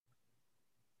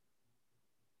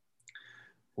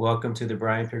Welcome to the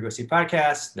Brian Pergosi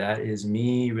podcast. That is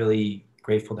me. Really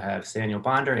grateful to have Saniel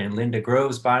Bonder and Linda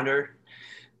Groves Bonder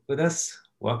with us.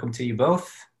 Welcome to you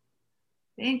both.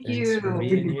 Thank Thanks for you.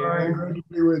 being Thank you, Brian. here. Great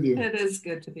to be with you. It is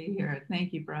good to be here.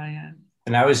 Thank you, Brian.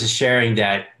 And I was just sharing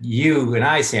that you and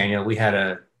I, Saniel, we had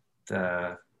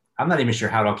I'm not even sure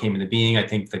how it all came into being. I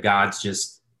think the gods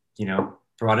just,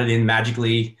 brought it in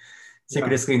magically,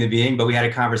 synchronously into being. But we had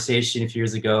a conversation a few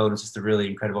years ago. And it was just a really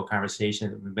incredible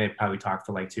conversation. We may probably talk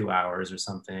for like 2 hours or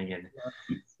something.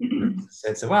 And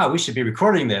said, so, wow, we should be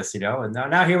recording this, and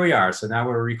now here we are. So now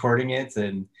we're recording it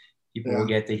and people will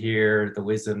get to hear the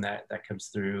wisdom that comes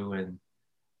through.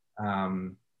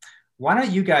 And why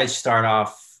don't you guys start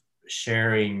off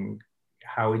sharing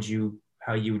how you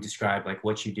would describe like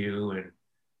what you do and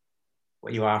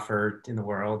what you offer in the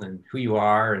world and who you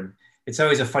are. And it's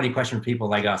always a funny question for people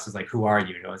like us, is like, who are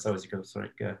you? It's always goes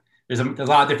like there's a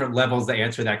lot of different levels to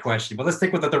answer that question, but let's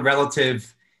stick with the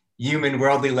relative human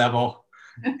worldly level.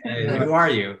 Who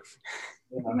are you?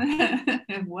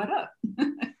 What up?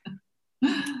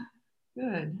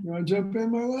 Good. You want to jump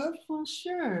in, my love? Well,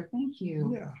 sure. Thank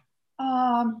you.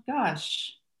 Yeah.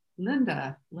 Gosh,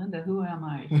 Linda, who am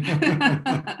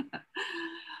I?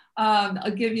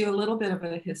 I'll give you a little bit of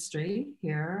a history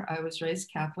here. I was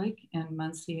raised Catholic in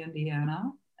Muncie,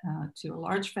 Indiana, to a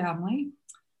large family.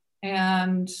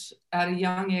 And at a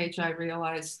young age, I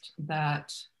realized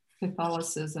that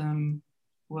Catholicism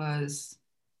was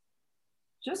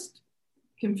just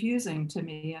confusing to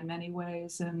me in many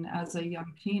ways. And as a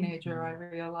young teenager, I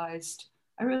realized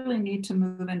I really need to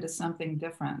move into something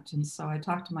different. And so I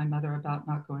talked to my mother about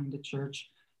not going to church.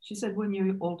 She said, when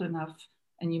you're old enough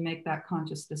and you make that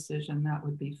conscious decision, that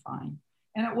would be fine.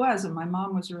 And it was, and my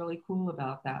mom was really cool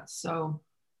about that. So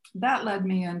that led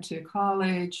me into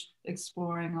college,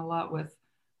 exploring a lot with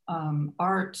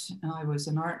art. I was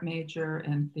an art major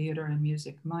and theater and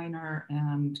music minor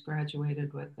and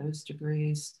graduated with those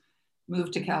degrees.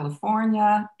 Moved to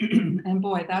California, and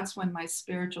boy, that's when my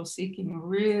spiritual seeking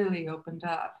really opened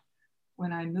up,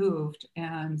 when I moved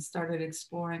and started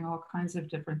exploring all kinds of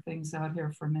different things out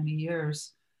here for many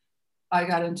years. I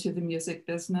got into the music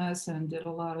business and did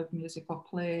a lot of musical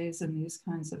plays and these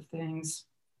kinds of things.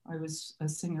 I was a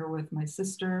singer with my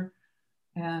sister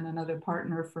and another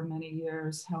partner for many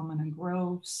years, Hellman and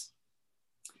Groves.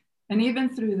 And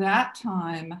even through that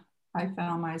time, I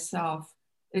found myself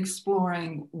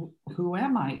exploring, who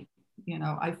am I?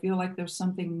 I feel like there's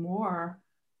something more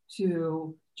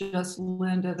to just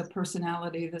Linda, the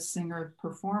personality, the singer,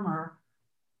 performer.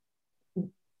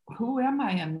 Who am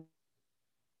I and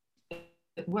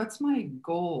what's my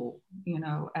goal,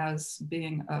 as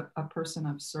being a person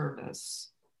of service?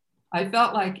 I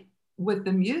felt like with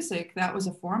the music, that was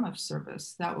a form of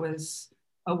service. That was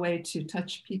a way to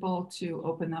touch people, to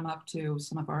open them up to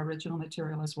some of our original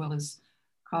material as well as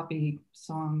copy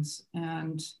songs,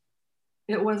 and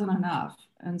it wasn't enough.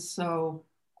 And so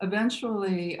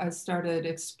eventually I started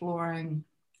exploring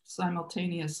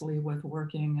simultaneously with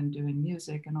working and doing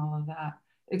music and all of that,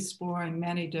 exploring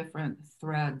many different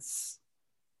threads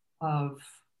of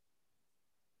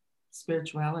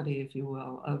spirituality, if you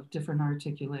will, of different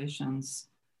articulations.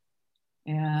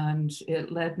 And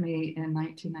it led me in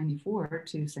 1994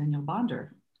 to Saniel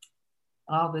Bonder.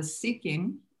 All this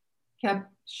seeking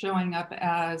kept showing up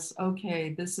as,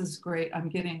 okay, this is great. I'm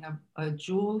getting a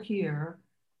jewel here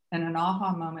and an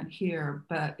aha moment here,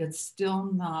 but it's still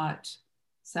not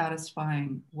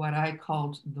satisfying what I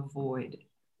called the void.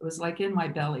 It was like in my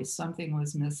belly, something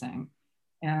was missing.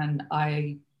 And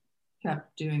I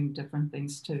kept doing different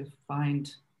things to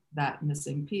find that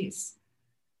missing piece.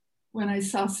 When I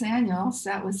sat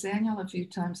with Saniel a few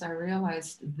times, I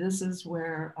realized this is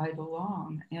where I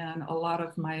belong. And a lot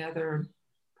of my other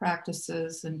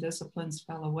practices and disciplines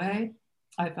fell away.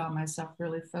 I found myself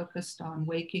really focused on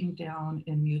waking down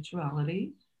in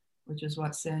mutuality, which is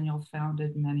what Saniel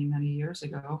founded many, many years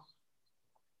ago.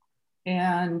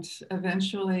 And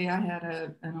eventually I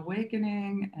had an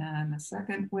awakening and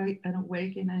an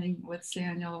awakening with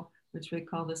Saniel, which we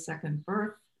call the second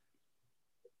birth.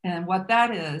 And what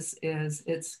that is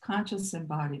it's conscious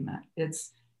embodiment.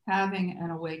 It's having an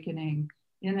awakening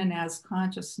in and as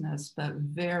consciousness, but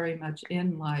very much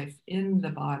in life, in the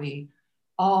body,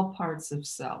 all parts of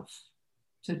self,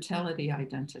 totality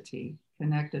identity,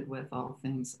 connected with all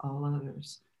things, all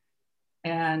others.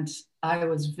 And I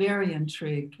was very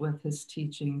intrigued with his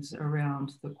teachings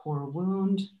around the core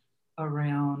wound,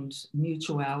 around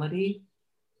mutuality.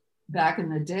 Back in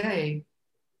the day,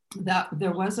 that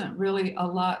there wasn't really a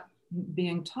lot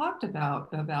being talked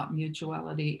about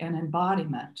mutuality and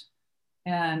embodiment.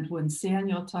 And when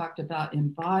Saniel talked about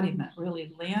embodiment,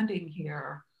 really landing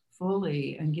here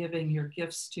fully and giving your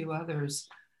gifts to others,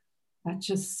 that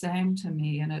just sang to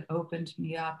me, and it opened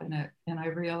me up, and I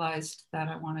realized that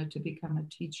I wanted to become a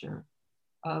teacher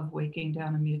of waking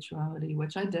down and mutuality,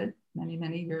 which I did many,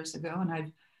 many years ago. And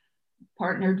I've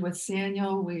partnered with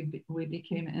Saniel. We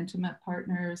became intimate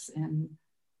partners in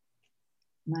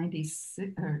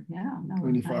 96, or yeah, no,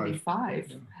 95.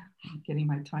 Yeah. I'm getting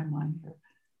my timeline here.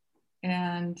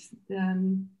 And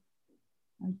then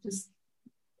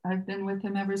I've been with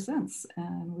him ever since,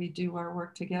 and we do our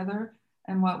work together.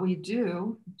 And what we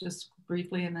do, just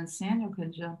briefly, and then Saniel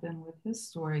can jump in with his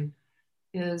story,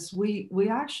 is we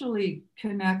actually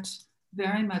connect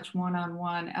very much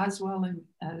one-on-one as well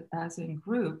as in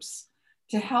groups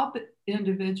to help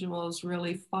individuals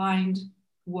really find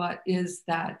what is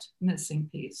that missing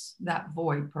piece, that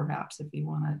void, perhaps, if you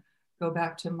want to go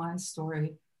back to my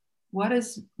story. What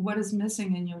is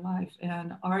missing in your life?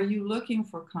 And are you looking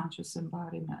for conscious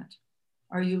embodiment?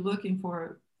 Are you looking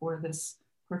for this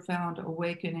profound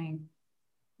awakening,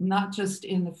 not just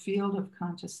in the field of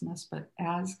consciousness, but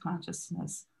as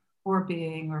consciousness or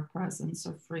being or presence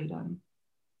or freedom,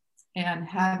 and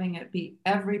having it be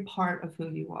every part of who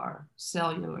you are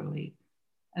cellularly?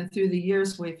 And through the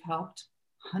years, we've helped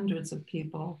hundreds of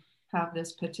people have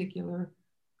this particular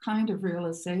kind of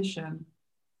realization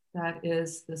that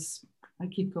is this, I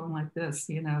keep going like this,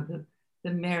 the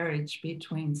marriage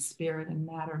between spirit and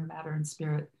matter, matter and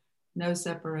spirit, no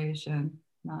separation,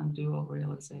 non-dual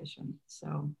realization.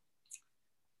 So,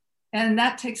 and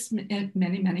that takes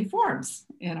many, many forms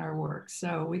in our work.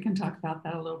 So we can talk about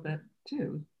that a little bit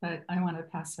too, but I want to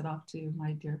pass it off to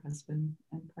my dear husband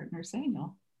and partner,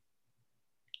 Saniel.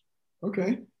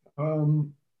 Okay.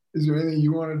 Is there anything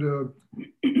you wanted to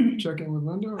check in with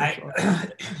Linda?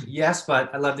 Yes,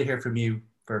 but I'd love to hear from you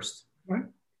first. Right.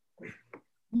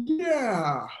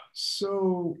 Yeah.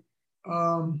 So,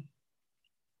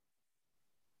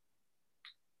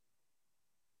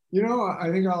 I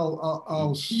think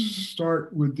I'll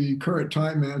start with the current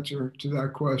time answer to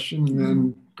that question, and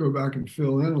then go back and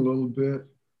fill in a little bit.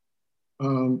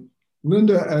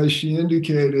 Linda, as she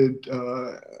indicated,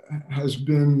 has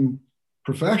been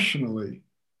professionally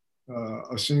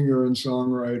a singer and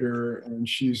songwriter, and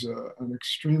she's an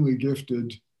extremely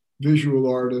gifted visual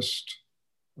artist,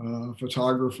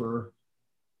 photographer.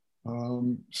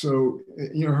 So,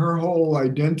 her whole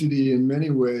identity in many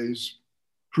ways,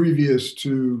 previous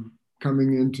to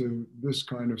coming into this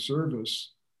kind of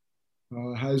service,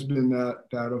 has been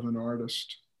that of an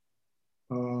artist.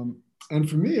 And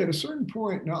for me, at a certain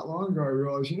point, not long ago, I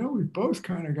realized, we both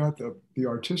kind of got the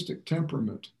artistic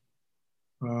temperament.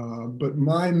 But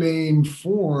my main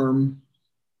form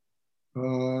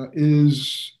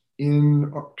is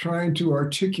in trying to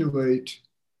articulate.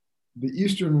 The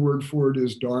Eastern word for it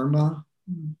is dharma,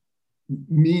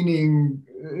 meaning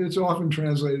it's often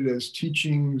translated as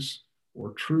teachings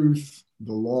or truth,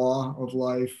 the law of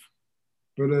life.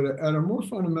 But at a more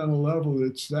fundamental level,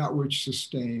 it's that which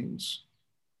sustains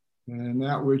and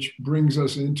that which brings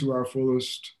us into our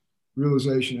fullest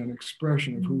realization and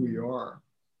expression of who we are.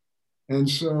 And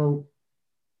so,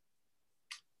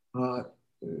 for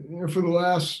the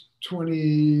last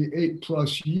 28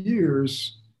 plus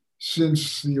years,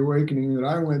 since the awakening that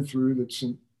I went through, that's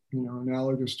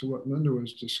analogous to what Linda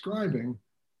was describing,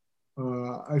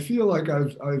 I feel like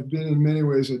I've been in many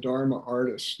ways a Dharma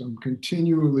artist. I'm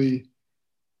continually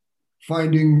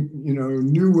finding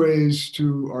new ways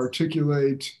to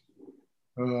articulate,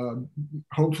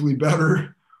 hopefully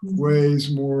better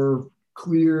ways, more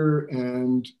clear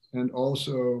and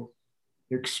also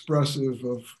expressive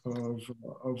of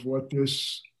what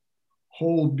this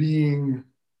whole being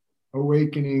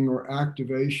awakening or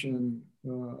activation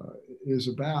is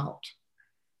about.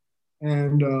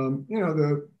 And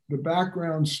the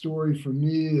background story for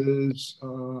me is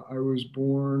I was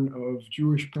born of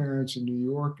Jewish parents in New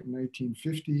York in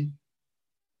 1950.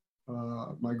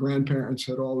 My grandparents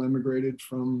had all immigrated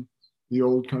from the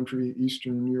old country,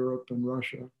 Eastern Europe and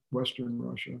Russia, Western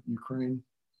Russia, Ukraine.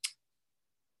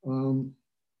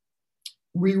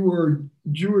 We were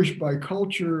Jewish by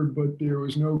culture, but there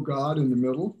was no God in the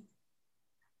middle,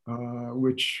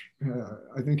 which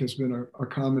I think has been a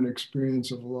common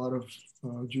experience of a lot of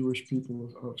Jewish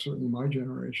people of certainly my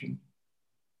generation.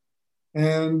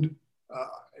 And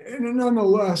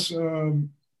nonetheless, my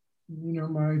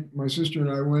sister and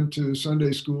I went to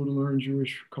Sunday school to learn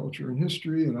Jewish culture and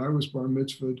history, and I was bar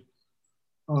mitzvahed.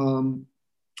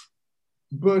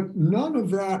 But none of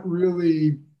that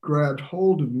really grabbed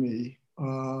hold of me.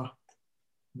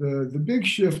 The big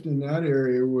shift in that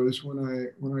area was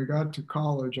when I got to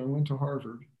college. I went to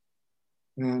Harvard,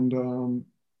 and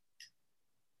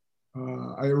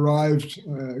I arrived,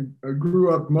 I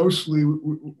grew up mostly,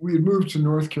 we had moved to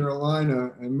North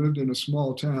Carolina and lived in a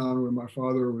small town where my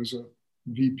father was a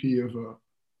VP of a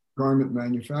garment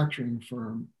manufacturing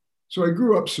firm. So I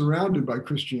grew up surrounded by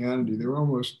Christianity. There were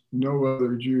almost no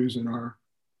other Jews in our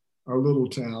little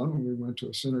town. We went to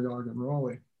a synagogue in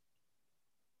Raleigh.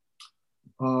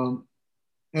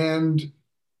 And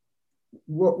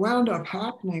what wound up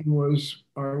happening was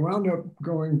I wound up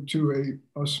going to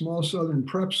a small Southern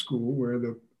prep school where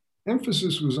the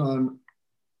emphasis was on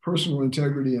personal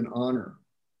integrity and honor.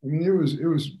 I mean, it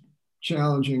was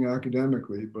challenging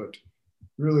academically, but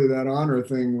really that honor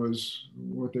thing was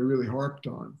what they really harped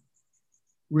on,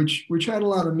 which had a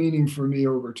lot of meaning for me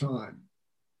over time.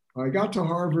 I got to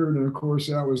Harvard, and of course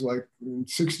that was like in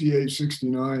 68,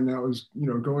 69, that was,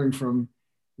 going from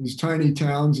these tiny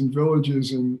towns and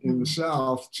villages in the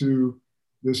South to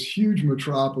this huge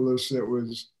metropolis that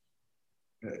was,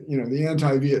 the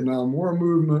anti-Vietnam War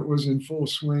movement was in full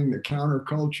swing, the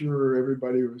counterculture,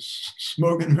 everybody was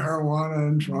smoking marijuana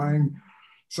and trying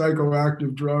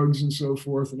psychoactive drugs and so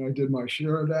forth. And I did my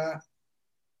share of that.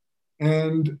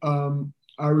 And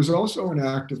I was also an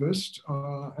activist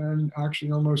and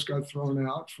actually almost got thrown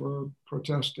out for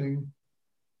protesting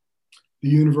the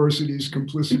university's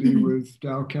complicity with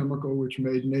Dow Chemical, which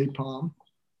made napalm.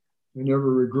 I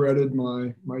never regretted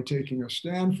my taking a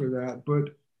stand for that.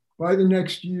 But by the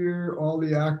next year, all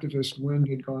the activist wind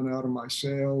had gone out of my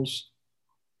sails.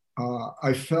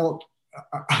 I felt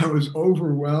I was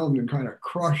overwhelmed and kind of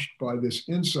crushed by this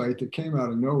insight that came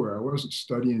out of nowhere. I wasn't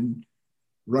studying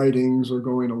writings or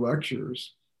going to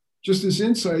lectures. Just this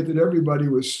insight that everybody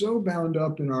was so bound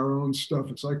up in our own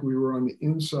stuff. It's like we were on the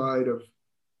inside of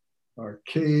a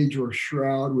cage or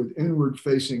shroud with inward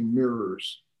facing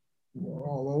mirrors. We're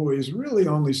all always really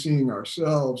only seeing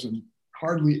ourselves and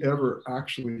hardly ever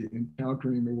actually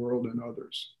encountering the world and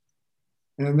others.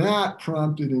 And that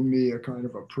prompted in me a kind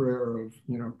of a prayer of,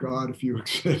 God, if you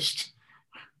exist,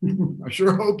 I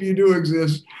sure hope you do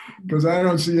exist, because I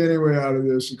don't see any way out of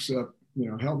this except,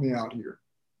 help me out here.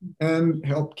 And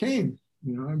help came.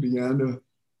 I began to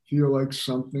feel like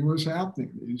something was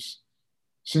happening. These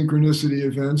synchronicity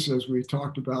events, as we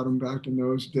talked about them back in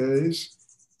those days,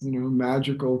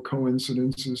 magical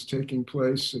coincidences taking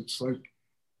place. It's like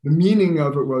the meaning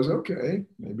of it was, okay,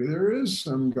 maybe there is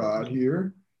some God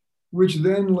here, which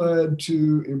then led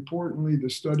to, importantly, the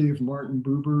study of Martin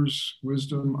Buber's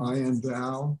wisdom, I and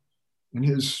thou, and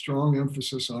his strong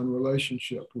emphasis on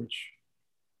relationship, which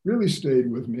really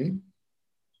stayed with me.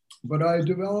 But I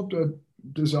developed a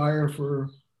desire for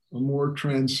a more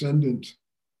transcendent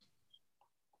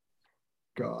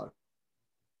God,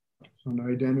 an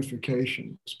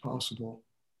identification as possible.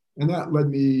 And that led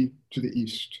me to the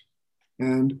East.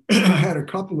 And I had a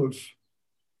couple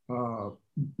of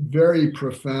very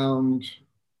profound,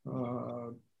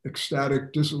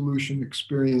 ecstatic dissolution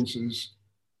experiences.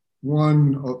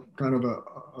 One, kind of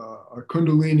a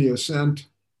Kundalini ascent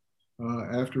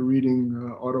after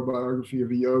reading Autobiography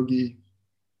of a Yogi.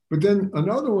 But then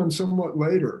another one somewhat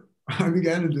later. I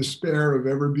began to despair of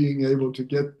ever being able to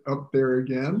get up there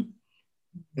again.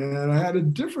 And I had a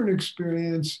different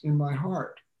experience in my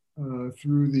heart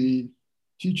through the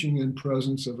teaching and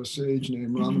presence of a sage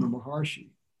named Ramana Maharshi,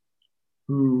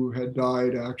 who had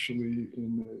died actually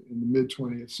in the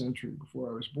mid-20th century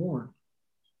before I was born.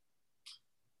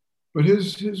 But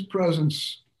his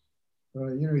presence, he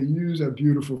used that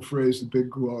beautiful phrase, the big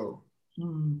glow.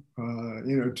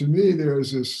 To me,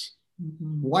 there's this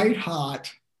white hot,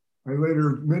 I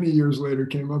later, many years later,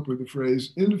 came up with the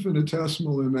phrase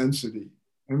infinitesimal immensity.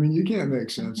 I mean, you can't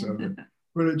make sense of it,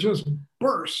 but it just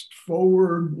burst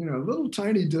forward, a little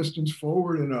tiny distance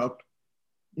forward and up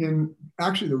in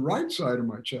actually the right side of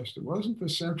my chest. It wasn't the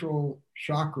central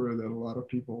chakra that a lot of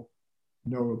people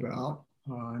know about.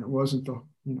 And it wasn't the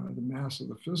mass of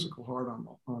the physical heart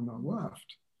on the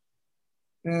left.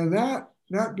 And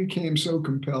that became so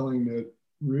compelling that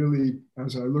really,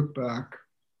 as I look back,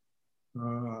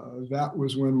 that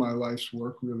was when my life's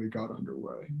work really got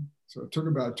underway. So it took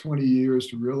about 20 years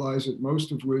to realize it,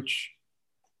 most of which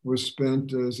was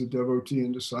spent as a devotee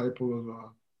and disciple of a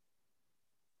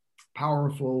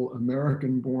powerful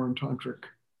American-born tantric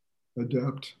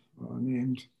adept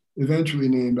eventually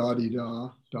named Adi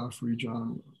Da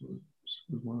Frijan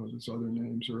was one of his other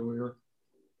names earlier.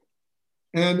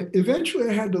 And eventually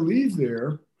I had to leave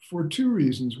there for two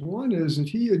reasons. One is that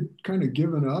he had kind of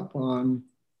given up on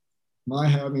my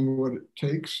having what it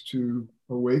takes to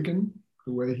awaken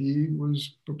the way he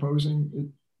was proposing it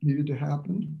needed to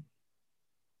happen.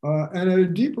 And at a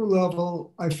deeper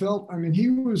level, I felt, he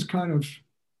was kind of,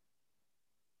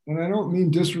 and I don't mean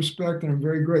disrespect, and I'm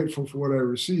very grateful for what I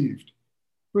received,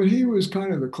 but he was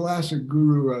kind of the classic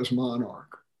guru as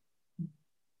monarch.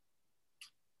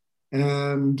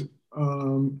 And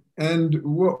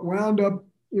what wound up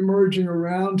emerging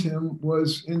around him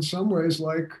was in some ways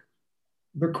like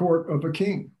the court of a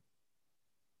king.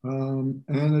 And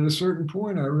at a certain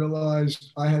point, I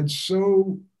realized I had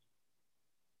so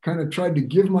kind of tried to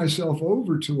give myself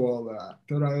over to all that,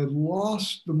 that I had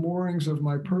lost the moorings of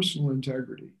my personal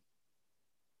integrity.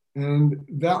 And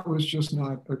that was just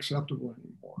not acceptable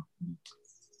anymore.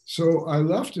 So I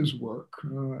left his work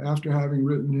after having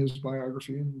written his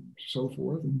biography and so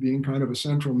forth, and being kind of a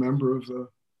central member of the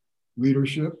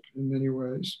leadership in many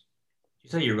ways. You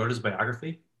say you wrote his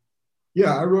biography?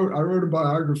 Yeah, I wrote a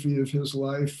biography of his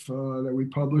life that we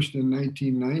published in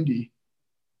 1990.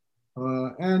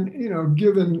 And, you know,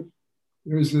 given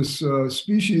there's this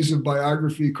species of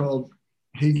biography called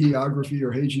hagiography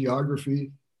or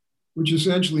hagiography, which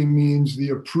essentially means the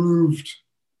approved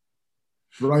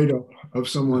write-up of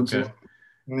someone's life.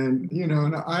 And, you know,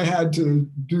 and I had to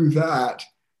do that,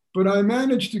 but I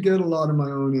managed to get a lot of my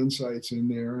own insights in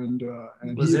there. And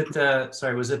was it,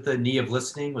 was it The Knee of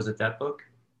Listening? Was it that book?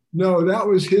 No, that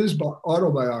was his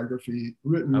autobiography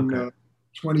written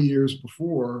 20 years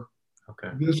before.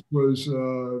 Okay. This was,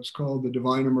 it's called The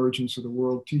Divine Emergence of the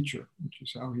World Teacher, which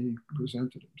is how he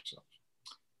presented himself.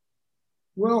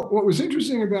 Well, what was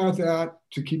interesting about that,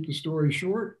 to keep the story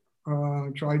short,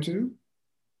 was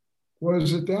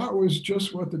that that was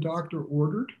just what the doctor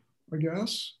ordered, I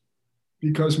guess,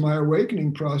 because my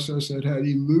awakening process that had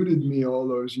eluded me all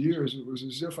those years, it was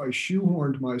as if I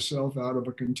shoehorned myself out of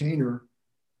a container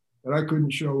that I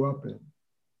couldn't show up in.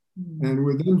 And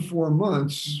within 4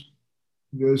 months,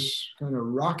 this kind of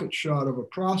rocket shot of a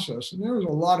process, and there was a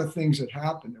lot of things that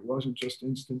happened. It wasn't just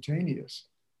instantaneous,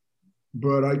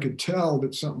 but I could tell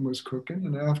that something was cooking.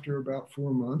 And after about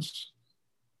 4 months,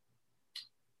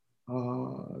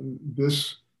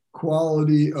 this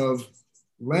quality of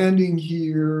landing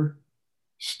here,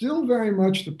 still very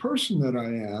much the person that I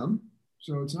am.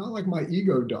 So it's not like my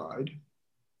ego died,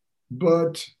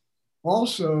 but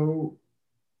also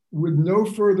with no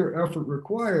further effort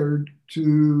required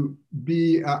to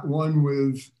be at one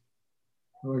with,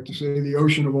 I like to say, the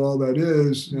ocean of all that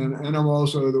is. And I'm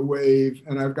also the wave,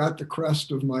 and I've got the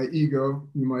crest of my ego,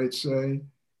 you might say,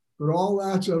 but all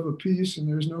that's of a piece, and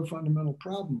there's no fundamental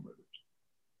problem with it.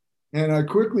 And I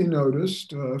quickly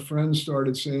noticed, friends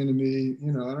started saying to me,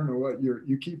 you know, I don't know what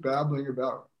you keep babbling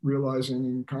about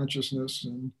realizing consciousness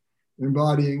and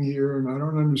embodying here, and I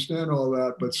don't understand all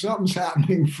that, but something's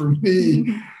happening for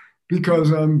me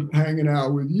because I'm hanging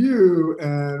out with you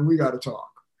and we got to talk.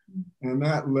 And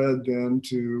that led then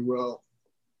to, well,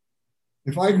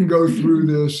 if I can go through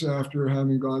this after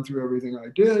having gone through everything I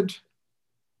did,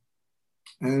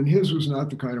 and his was not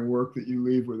the kind of work that you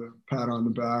leave with a pat on the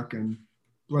back and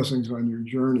blessings on your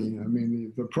journey. I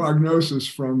mean, the prognosis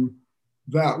from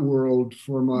that world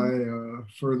for my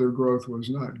further growth was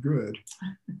not good,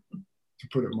 to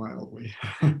put it mildly.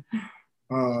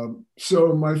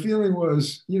 So my feeling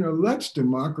was, you know, let's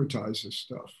democratize this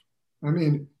stuff. I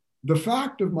mean, the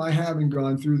fact of my having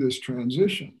gone through this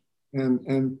transition,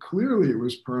 and clearly it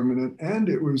was permanent and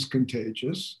it was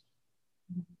contagious,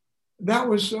 that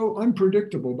was so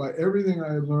unpredictable by everything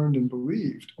I had learned and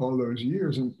believed all those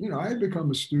years. And, you know, I had become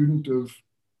a student of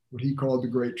what he called the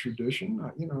great tradition.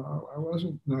 I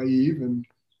wasn't naive and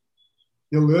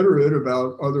illiterate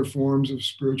about other forms of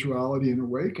spirituality and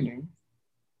awakening,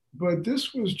 but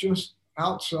this was just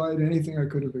outside anything I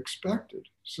could have expected.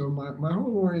 So my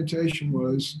whole orientation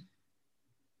was,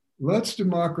 let's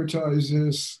democratize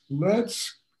this.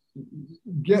 Let's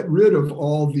get rid of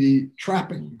all the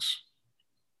trappings.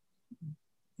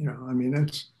 You know, I mean,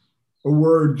 that's a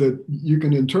word that you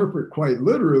can interpret quite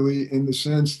literally in the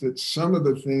sense that some of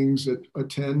the things that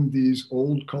attend these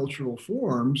old cultural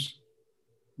forms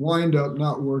wind up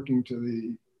not working to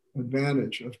the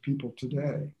advantage of people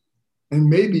today, and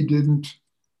maybe didn't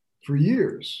for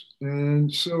years.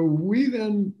 And so we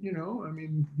then, you know, I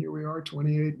mean, here we are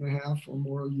 28 and a half or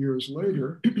more years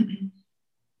later.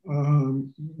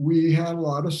 We had a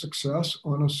lot of success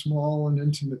on a small and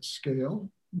intimate scale.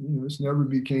 You know, this never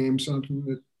became something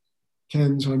that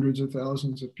tens, hundreds of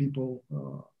thousands of people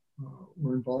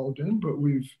were involved in, but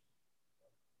we've,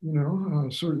 you know,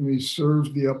 certainly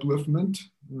served the upliftment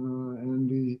and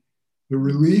the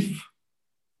relief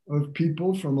of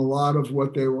people from a lot of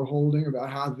what they were holding about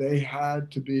how they had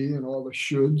to be and all the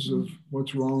shoulds of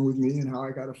what's wrong with me and how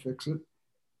I got to fix it.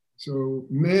 So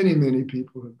many, many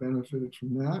people have benefited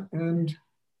from that. And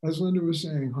as Linda was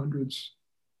saying, hundreds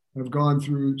have gone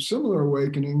through similar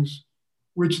awakenings,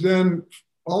 which then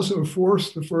also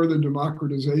forced the further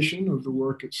democratization of the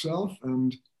work itself.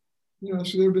 And,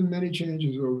 so there have been many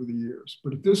changes over the years.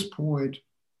 But at this point,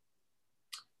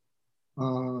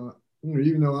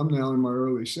 even though I'm now in my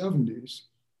early 70s,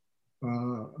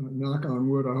 knock on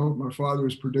wood, I hope my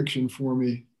father's prediction for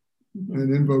me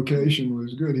and invocation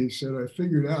was good. He said, I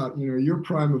figured out, your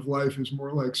prime of life is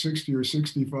more like 60 or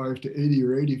 65 to 80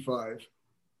 or 85.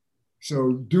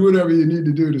 So do whatever you need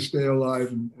to do to stay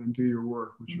alive and do your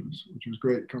work, which was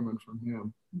great coming from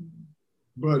him.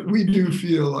 But we do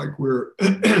feel like we're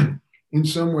in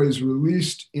some ways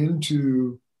released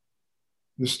into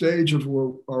the stage of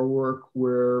our work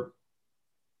where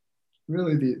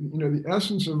really the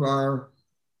essence of our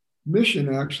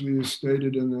mission actually is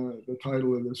stated in the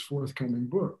title of this forthcoming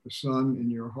book. The sun in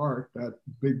your heart, that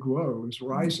big glow, is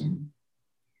rising.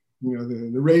 The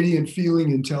radiant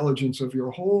feeling intelligence of your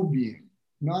whole being,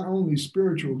 not only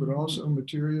spiritual, but also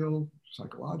material,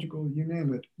 psychological, you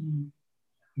name it.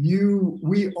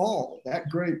 We all, that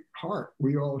great heart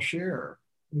we all share,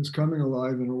 is coming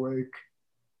alive and awake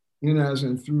in, as,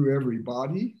 and through every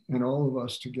body and all of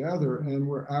us together. And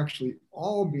we're actually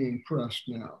all being pressed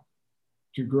now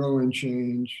to grow and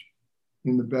change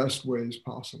in the best ways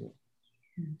possible.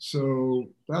 So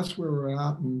that's where we're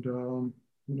at. And,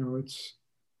 it's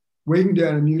weighing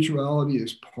down in mutuality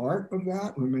is part of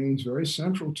that, remains very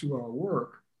central to our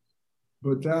work.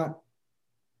 But that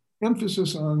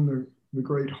emphasis on the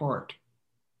great heart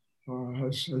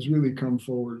has really come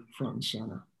forward front and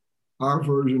center. Our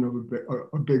version of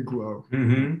a big glow.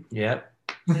 Yep.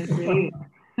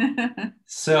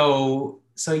 So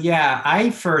yeah, I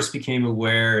first became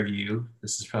aware of you.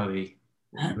 This is probably,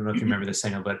 I don't know if you remember this,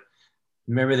 Saniel, but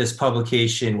remember this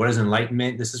publication, What is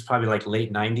Enlightenment? This is probably like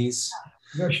late 90s.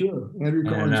 Yeah, sure. Andrew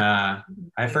Collins.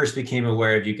 And I first became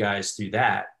aware of you guys through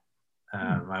that. I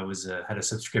had a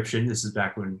subscription. This is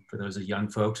back when, for those young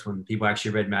folks, when people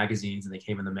actually read magazines and they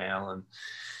came in the mail, and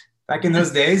back in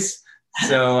those days.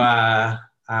 So I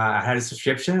had a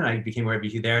subscription, and I became aware of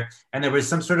you there. And there was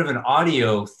some sort of an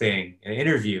audio thing, an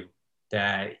interview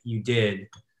that you did,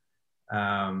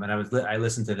 and I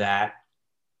listened to that,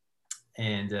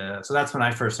 and so that's when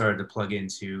I first started to plug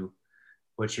into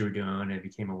what you were doing and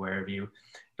became aware of you.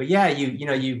 But yeah,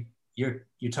 you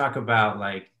talk about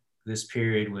like this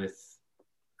period with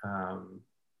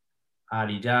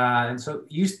Adida, and so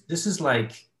this is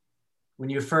like when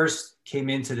you first came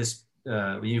into this.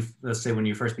 Let's say when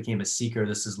you first became a seeker,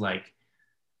 this is like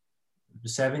the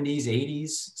 70s,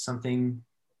 80s, something.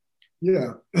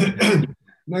 Yeah,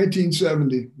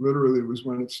 1970 literally was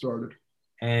when it started.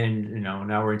 And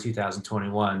now we're in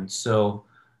 2021. So,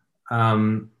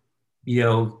 the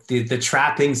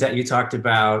trappings that you talked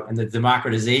about and the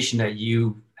democratization that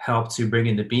you helped to bring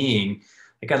into being.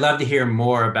 Like, I'd love to hear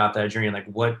more about that journey. Like,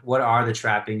 what are the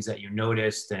trappings that you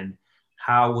noticed, and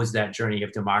how was that journey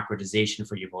of democratization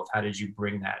for you both? How did you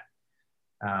bring that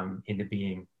into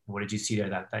being? What did you see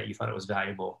there that you thought it was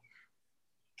valuable?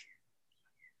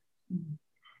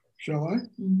 Shall I?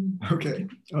 Okay.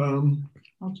 I'll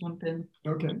jump in.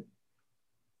 Okay.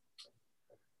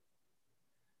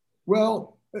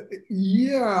 Well,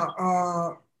 yeah.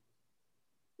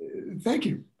 Thank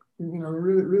you.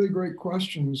 Really, really great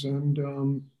questions.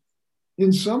 And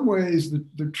in some ways,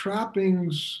 the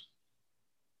trappings.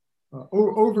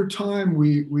 Over time,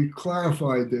 we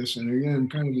clarified this, and again,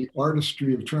 kind of the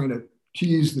artistry of trying to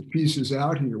tease the pieces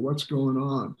out here. What's going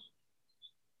on?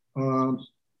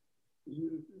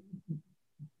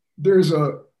 There's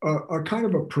a kind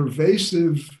of a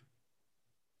pervasive.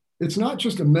 It's not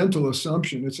just a mental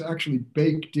assumption; it's actually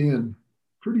baked in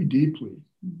pretty deeply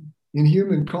in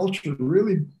human culture.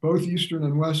 Really, both Eastern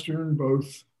and Western,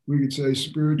 both we could say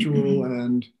spiritual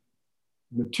and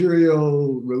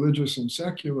material, religious, and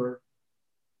secular,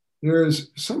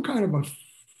 there's some kind of a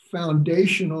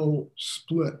foundational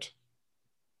split.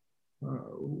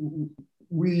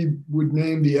 We would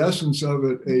name the essence of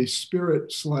it a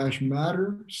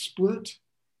spirit/matter split.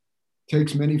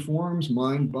 Takes many forms: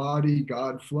 mind, body,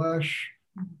 God, flesh.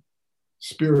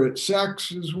 Spirit,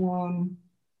 sex is one.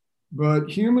 But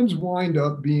humans wind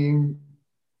up being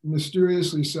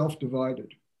mysteriously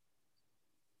self-divided.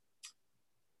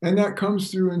 And that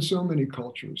comes through in so many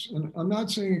cultures. And I'm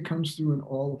not saying it comes through in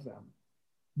all of them,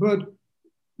 but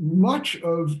much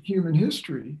of human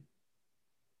history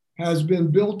has been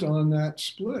built on that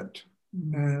split.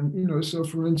 And, so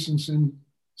for instance, in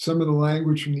some of the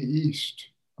language from the East,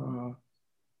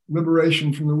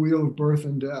 liberation from the wheel of birth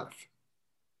and death,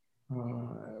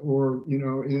 or,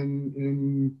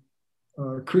 in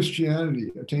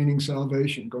Christianity, attaining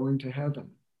salvation, going to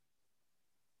heaven.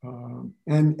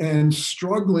 And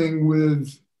struggling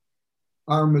with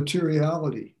our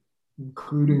materiality,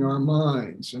 including our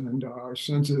minds and our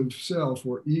sense of self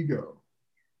or ego,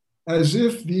 as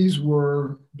if these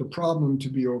were the problem to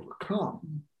be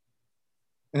overcome.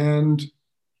 And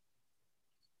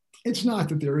it's not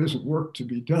that there isn't work to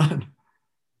be done.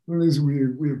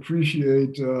 We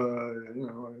appreciate, you're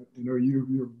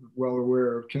well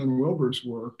aware of Ken Wilber's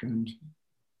work, and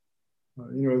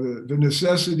the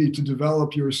necessity to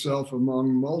develop yourself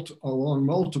along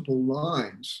multiple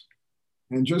lines.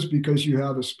 And just because you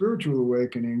have a spiritual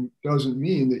awakening doesn't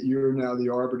mean that you're now the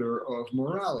arbiter of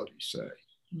morality, say.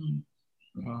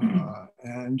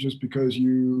 And just because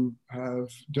you have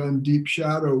done deep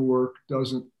shadow work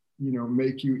doesn't,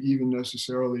 make you even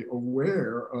necessarily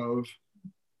aware of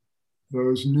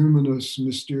those numinous,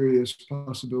 mysterious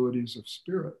possibilities of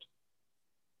spirit.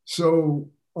 So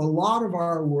a lot of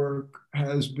our work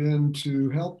has been to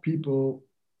help people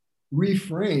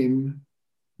reframe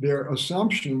their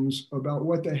assumptions about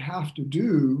what they have to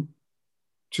do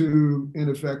to, in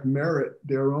effect, merit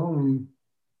their own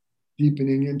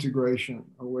deepening, integration,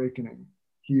 awakening,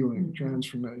 healing,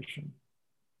 transformation.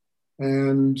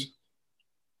 And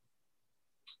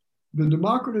the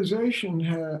democratization,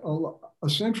 a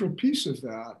central piece of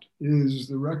that is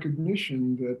the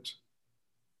recognition that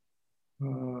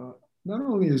not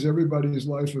only is everybody's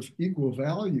life of equal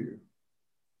value,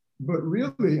 but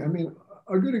really, I mean,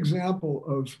 a good example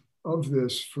of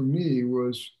this for me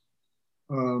was,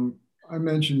 I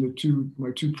mentioned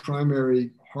my two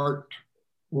primary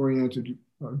heart-oriented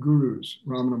gurus,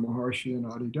 Ramana Maharshi and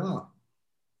Adida.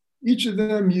 Each of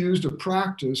them used a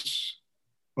practice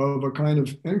of a kind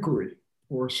of inquiry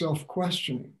or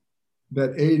self-questioning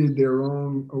that aided their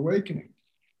own awakening,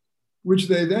 which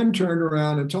they then turned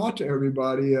around and taught to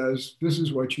everybody as, this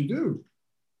is what you do.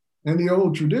 And the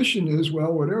old tradition is,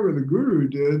 well, whatever the guru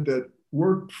did that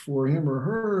worked for him or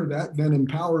her, that then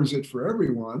empowers it for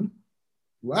everyone.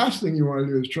 Last thing you want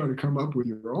to do is try to come up with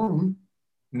your own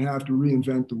and have to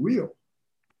reinvent the wheel.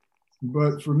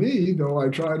 But for me, though I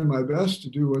tried my best to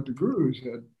do what the gurus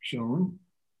had shown,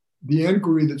 the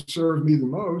inquiry that served me the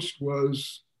most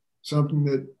was something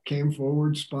that came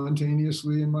forward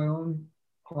spontaneously in my own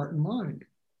heart and mind.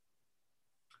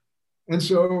 And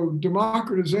so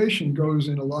democratization goes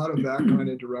in a lot of that kind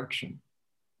of direction.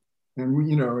 And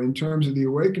we, in terms of the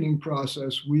awakening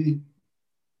process, we,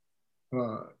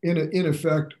 in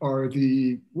effect, are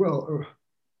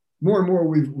more and more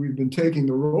we've been taking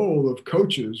the role of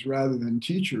coaches rather than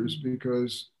teachers,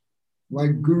 because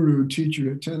like guru,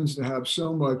 teacher, it tends to have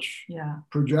so much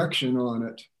projection on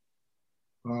it.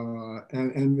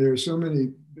 And there's so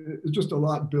many, it's just a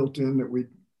lot built in that we'd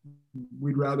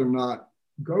rather not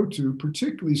go to,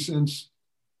 particularly since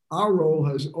our role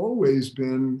has always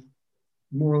been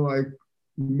more like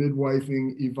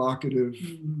midwifing, evocative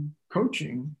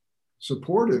coaching,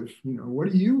 supportive.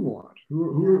 What do you want?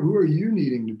 Who are you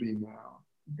needing to be now?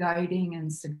 Guiding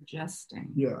and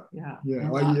suggesting.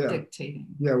 Dictating.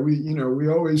 Yeah, we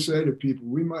always say to people,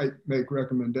 we might make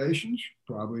recommendations,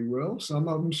 probably will, some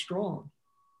of them strong,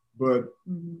 but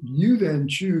you then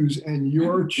choose, and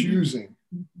your choosing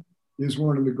is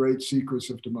one of the great secrets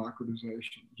of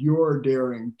democratization. You're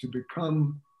daring to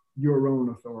become your own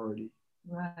authority.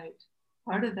 Right.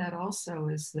 Part of that also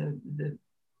is the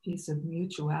piece of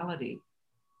mutuality,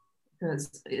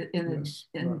 because in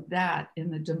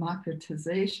the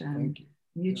democratization,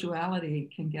 mutuality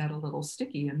can get a little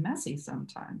sticky and messy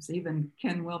sometimes. Even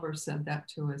Ken Wilber said that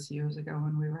to us years ago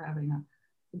when we were having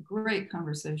a great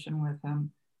conversation with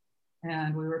him.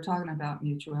 And we were talking about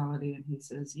mutuality, and he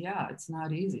says, yeah, it's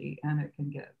not easy and it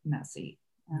can get messy.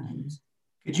 And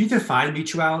could you define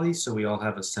mutuality so we all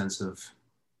have a sense of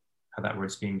how that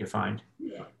word's being defined?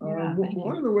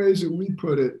 One of the ways that we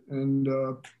put it, and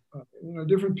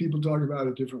different people talk about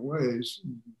it different ways,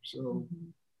 so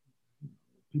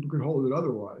people could hold it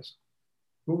otherwise.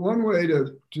 But one way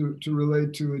to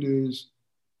relate to it is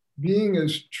being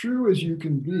as true as you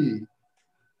can be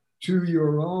to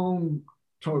your own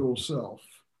total self,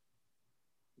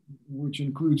 which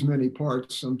includes many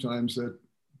parts sometimes that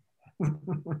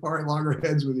are at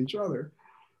loggerheads with each other,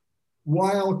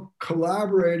 while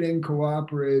collaborating,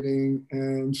 cooperating,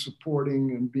 and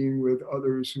supporting and being with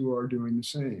others who are doing the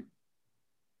same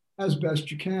as best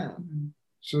you can.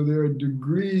 So there are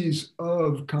degrees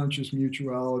of conscious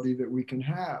mutuality that we can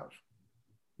have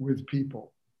with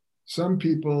people. Some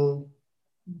people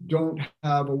don't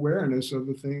have awareness of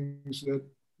the things that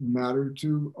matter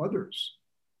to others.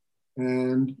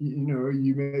 And,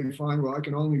 you may find, well, I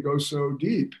can only go so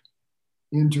deep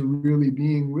into really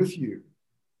being with you.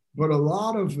 But a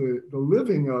lot of the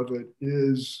living of it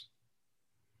is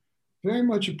very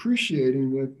much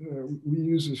appreciating that we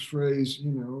use this phrase,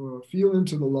 feel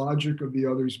into the logic of the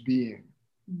other's being.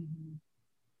 Mm-hmm.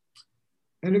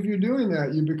 And if you're doing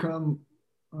that, you become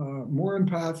more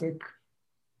empathic,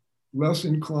 less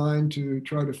inclined to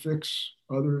try to fix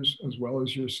others as well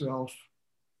as yourself,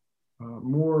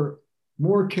 more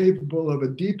capable of a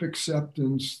deep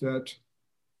acceptance that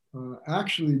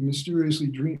actually mysteriously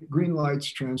green lights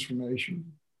transformation.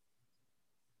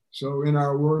 So in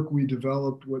our work, we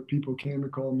developed what people came to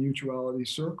call mutuality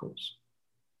circles,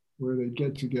 where they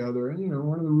get together. And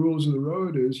one of the rules of the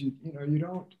road is you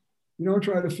don't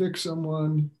try to fix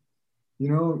someone, you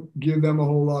don't give them a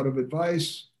whole lot of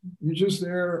advice. You're just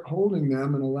there holding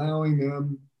them and allowing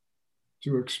them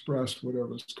to express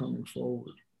whatever's coming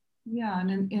forward. Yeah,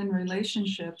 and in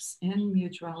relationships, in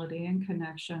mutuality, in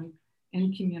connection,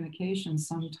 in communication,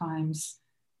 sometimes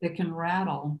it can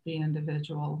rattle the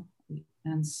individual.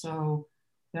 And so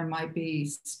there might be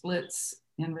splits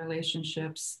in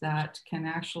relationships that can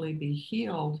actually be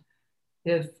healed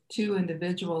if two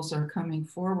individuals are coming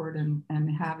forward and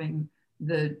having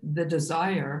the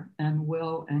desire and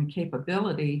will and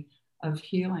capability of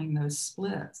healing those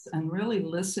splits and really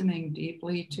listening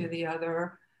deeply to the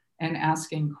other and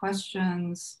asking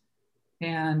questions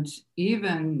and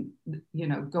even,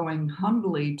 going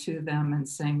humbly to them and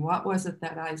saying, what was it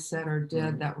that I said or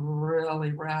did that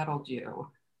really rattled you?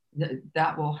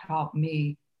 That will help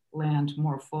me land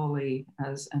more fully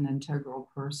as an integral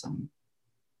person.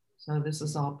 So this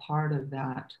is all part of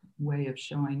that way of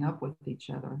showing up with each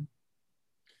other.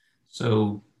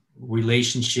 So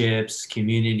relationships,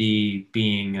 community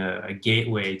being a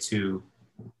gateway to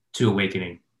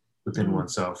awakening within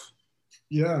oneself.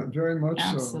 Yeah, very much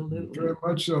Absolutely. so. Very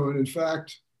much so. And in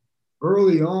fact,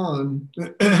 early on,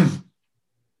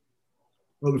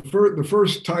 well, the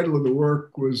first title of the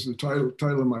work was the title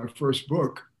of my first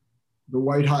book, The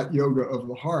White Hot Yoga of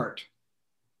the Heart.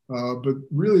 But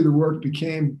really the work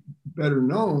became better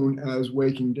known as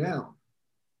Waking Down,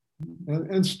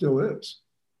 and still is.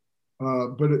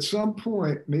 But at some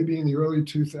point, maybe in the early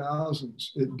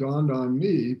 2000s, it dawned on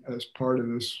me as part of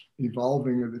this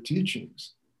evolving of the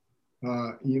teachings.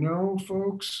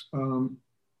 Folks,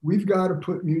 we've got to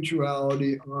put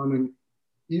mutuality on an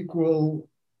equal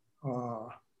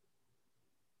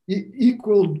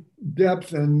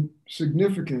depth and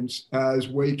significance as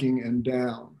waking and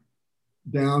down.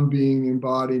 Down being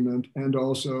embodiment and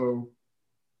also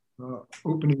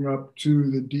opening up to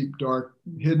the deep, dark,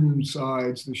 hidden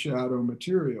sides, the shadow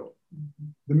material.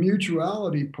 The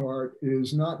mutuality part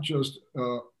is not just,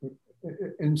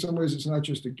 in some ways, it's not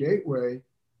just a gateway.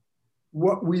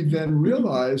 What we then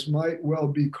realize might well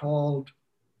be called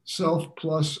self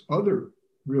plus other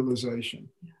realization.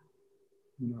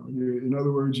 In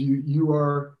other words, you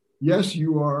are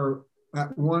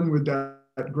at one with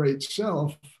that great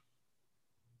self,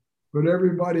 but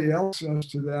everybody else as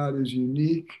to that is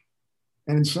unique.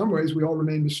 And in some ways, we all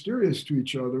remain mysterious to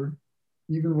each other,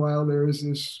 even while there is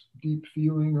this deep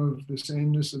feeling of the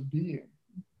sameness of being.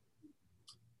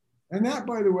 And that,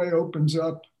 by the way, opens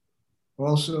up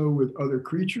also with other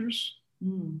creatures,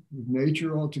 with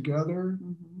nature altogether,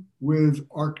 with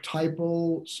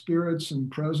archetypal spirits and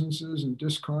presences and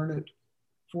discarnate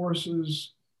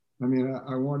forces. I mean,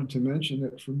 I wanted to mention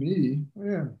that for me,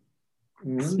 and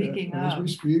Speaking as we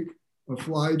speak, a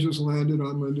fly just landed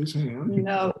on Linda's hand.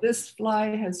 No, this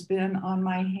fly has been on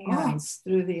my hands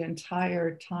through the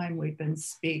entire time we've been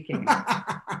speaking.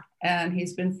 And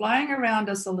he's been flying around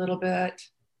us a little bit.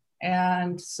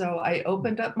 And so I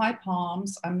opened up my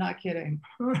palms. I'm not kidding.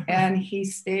 And he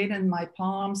stayed in my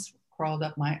palms, crawled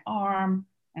up my arm.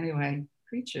 Anyway,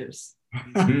 creatures.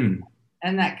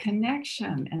 And that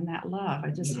connection and that love, I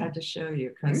just had to show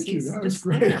you. Thank you. That was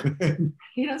great.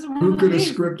 He doesn't want Who to could have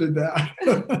leave. scripted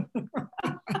that?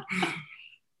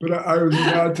 But I was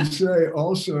about to say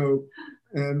also,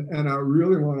 and I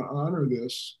really want to honor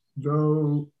this,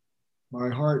 though my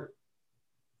heart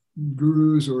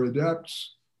gurus or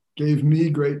adepts gave me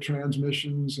great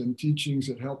transmissions and teachings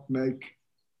that helped make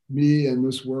me and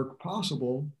this work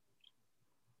possible.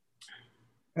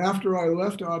 After I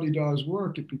left Adida's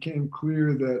work, it became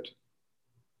clear that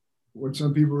what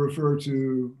some people refer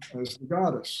to as the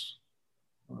goddess,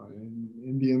 in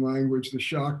Indian language, the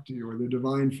Shakti or the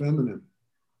divine feminine,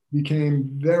 became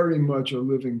very much a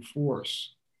living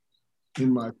force in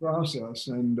my process.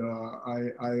 And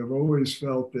I have always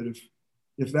felt that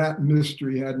if that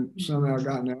mystery hadn't somehow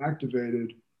gotten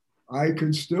activated, I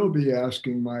could still be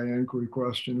asking my inquiry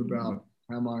question about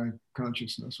my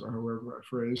consciousness, or however I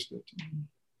phrased it.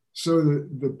 So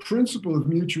the principle of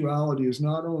mutuality is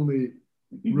not only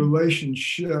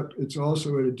relationship, it's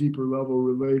also at a deeper level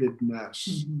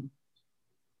relatedness.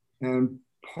 And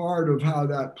part of how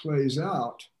that plays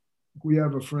out, we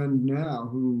have a friend now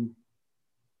who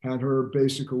had her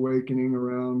basic awakening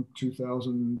around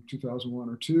 2000, 2001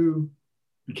 or two,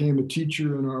 became a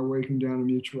teacher in our Awakening Down to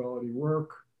Mutuality work,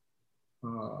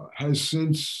 has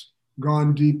since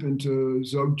gone deep into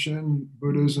Dzogchen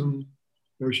Buddhism,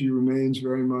 though she remains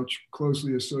very much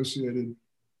closely associated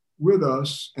with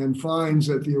us, and finds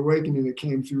that the awakening that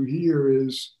came through here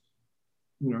is,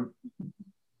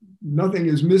 nothing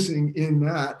is missing in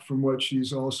that from what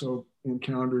she's also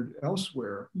encountered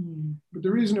elsewhere. Mm. But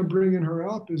the reason I'm bringing her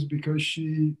up is because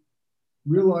she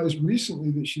realized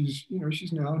recently that she's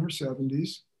now in her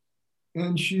 70s,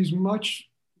 and she's much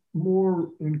more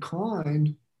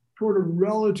inclined toward a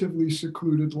relatively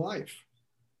secluded life.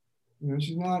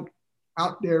 She's not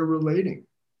out there relating.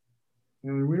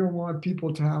 And we don't want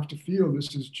people to have to feel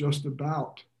this is just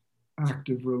about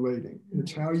active relating.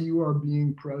 It's how you are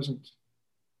being present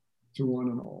to one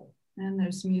and all. And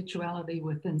there's mutuality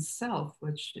within self,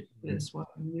 which is what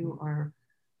you are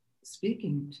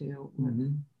speaking to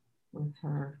with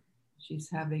her. She's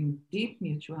having deep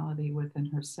mutuality within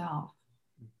herself.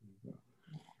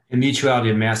 And mutuality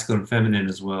of masculine and feminine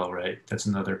as well, right? That's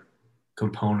another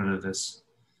component of this.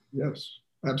 Yes,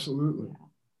 absolutely.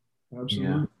 Yeah.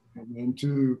 Absolutely. Yeah. And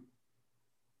to,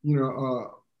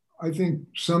 I think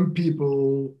some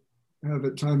people have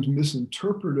at times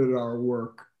misinterpreted our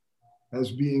work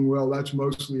as being, well, that's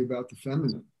mostly about the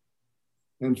feminine.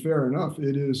 And fair enough,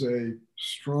 it is a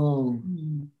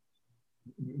strong,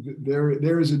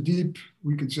 there is a deep,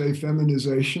 we could say,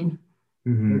 feminization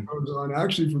that goes on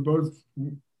actually for both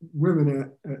women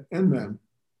and men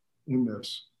in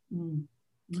this.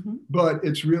 But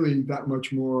it's really that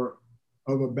much more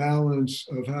of a balance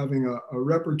of having a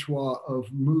repertoire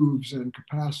of moves and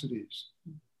capacities.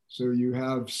 So you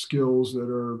have skills that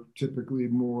are typically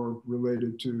more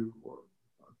related to or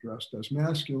addressed as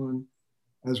masculine,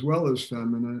 as well as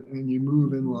feminine, and you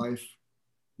move in life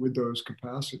with those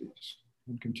capacities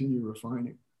and continue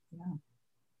refining. Yeah.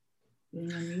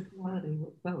 Being in mutuality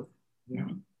with both. Yeah.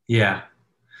 Yeah.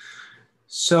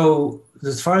 So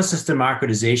as far as this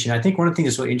democratization, I think one of the things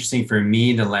that's really interesting for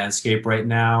me in the landscape right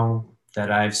now that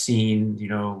I've seen,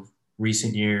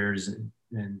 recent years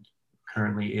and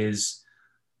currently is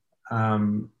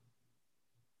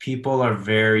people are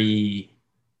very,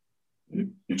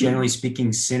 generally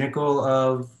speaking, cynical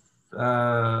of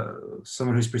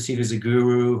someone who's perceived as a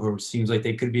guru, or seems like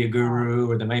they could be a guru,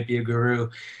 or they might be a guru,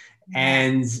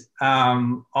 and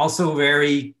also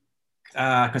very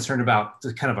concerned about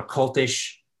the kind of a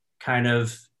cultish kind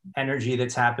of energy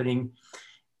that's happening.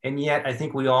 And yet I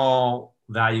think we all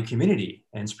value community,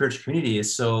 and spiritual community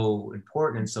is so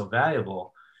important and so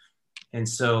valuable. And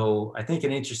so I think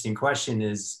an interesting question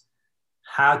is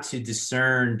how to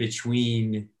discern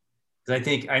between,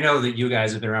 because I know that you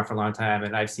guys have been around for a long time,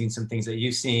 and I've seen some things that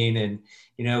you've seen, and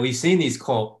we've seen these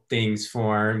cult things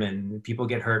form and people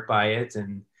get hurt by it.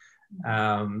 And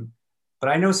but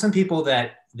I know some people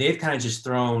that they've kind of just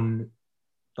thrown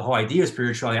the whole idea of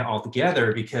spirituality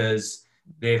altogether because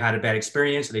they've had a bad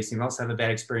experience, or they seem else have a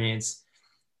bad experience.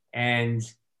 And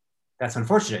that's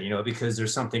unfortunate, because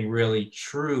there's something really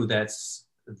true that's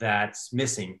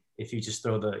missing if you just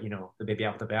throw the baby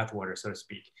out with the bathwater, so to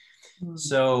speak.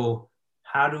 So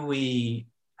how do we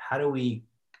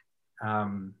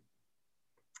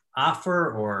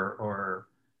offer or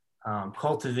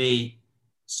cultivate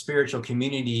spiritual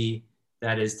community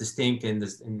that is distinct and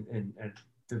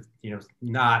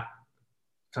not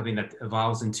something that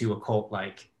evolves into a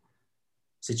cult-like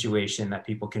situation that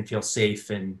people can feel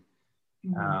safe and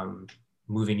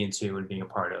moving into and being a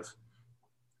part of?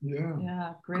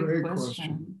 Yeah, great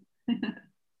question.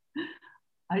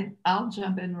 I'll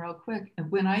jump in real quick.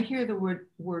 When I hear the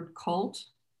word cult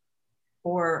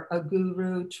or a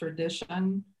guru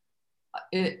tradition,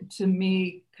 it to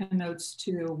me connotes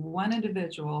to one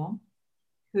individual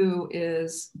who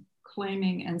is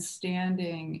claiming and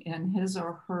standing in his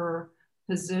or her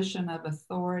position of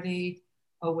authority,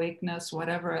 awakeness,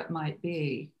 whatever it might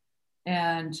be,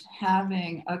 and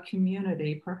having a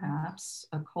community, perhaps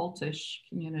a cultish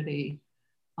community,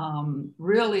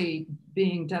 really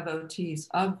being devotees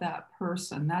of that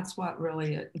person. That's what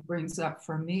really it brings up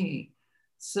for me.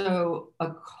 So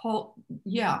a cult,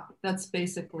 that's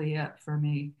basically it for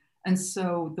me. And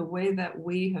so the way that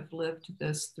we have lived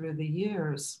this through the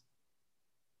years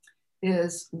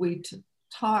is we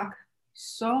talk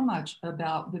so much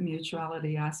about the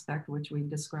mutuality aspect, which we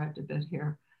described a bit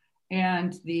here,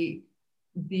 and the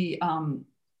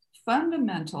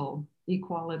fundamental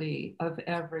equality of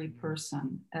every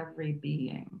person, every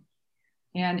being.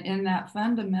 And in that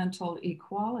fundamental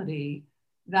equality,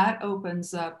 that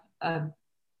opens up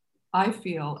I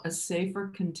feel, a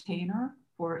safer container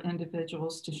for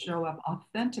individuals to show up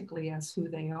authentically as who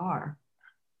they are.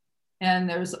 And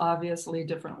there's obviously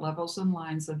different levels and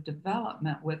lines of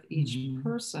development with each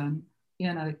person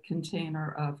in a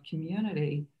container of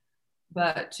community.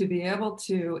 But to be able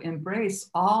to embrace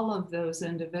all of those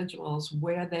individuals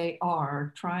where they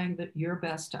are, trying your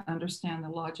best to understand the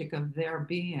logic of their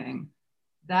being,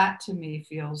 that to me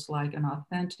feels like an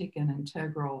authentic and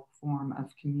integral form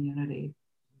of community.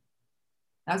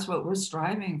 That's what we're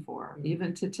striving for,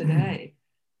 even to today.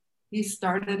 He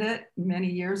started it many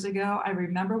years ago. I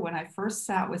remember when I first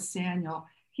sat with Saniel,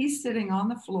 he's sitting on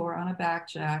the floor on a back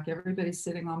jack. Everybody's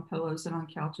sitting on pillows and on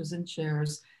couches and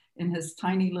chairs in his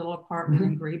tiny little apartment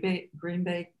in Green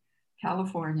Bay,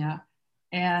 California.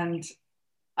 And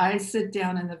I sit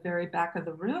down in the very back of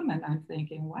the room and I'm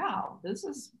thinking, wow, this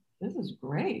is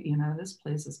great. You know, this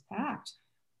place is packed.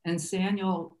 And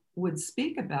Saniel would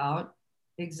speak about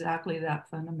exactly that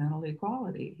fundamental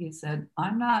equality. He said,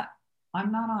 I'm not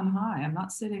on high. I'm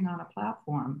not sitting on a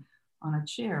platform, on a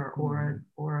chair or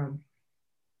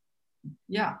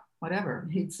whatever.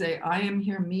 He'd say, I am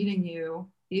here meeting you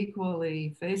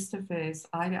equally, face to face,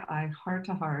 eye to eye, heart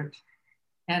to heart.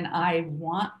 And I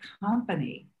want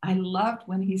company. I loved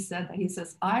when he said that. He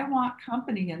says, I want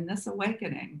company in this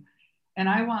awakening. And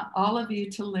I want all of you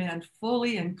to land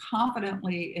fully and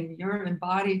confidently in your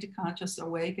embodied conscious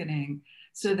awakening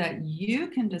so that you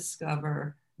can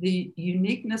discover the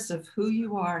uniqueness of who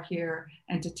you are here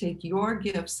and to take your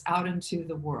gifts out into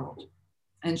the world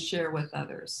and share with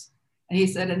others. And he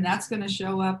said, and that's going to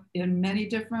show up in many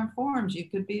different forms. You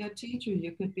could be a teacher,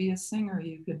 you could be a singer,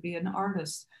 you could be an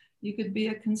artist, you could be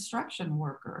a construction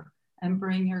worker and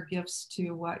bring your gifts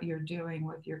to what you're doing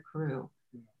with your crew.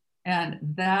 And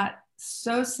that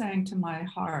so sang to my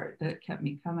heart that it kept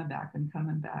me coming back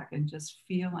and just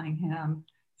feeling him,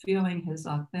 feeling his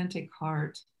authentic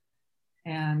heart.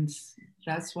 And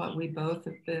that's what we both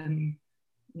have been,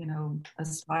 you know,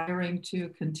 aspiring to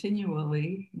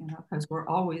continually, you know, because we're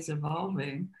always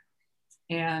evolving.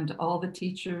 And all the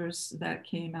teachers that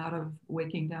came out of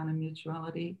Waking Down in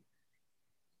Mutuality,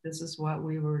 this is what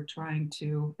we were trying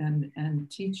to, and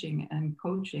teaching and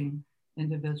coaching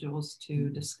individuals to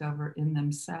discover in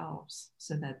themselves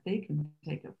so that they can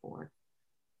take it forward.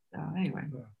 So anyway.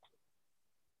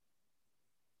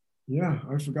 Yeah,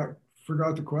 I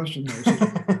forgot the question.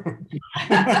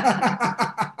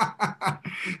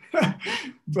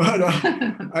 But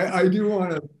I do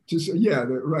want to say, yeah,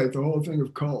 right, the whole thing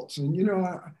of cults. And, you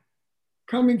know,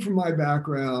 coming from my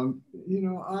background, you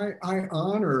know, I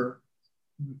honor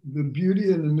the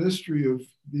beauty and the mystery of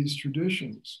these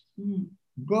traditions.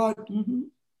 But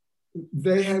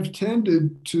they have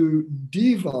tended to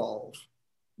devolve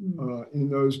in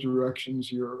those directions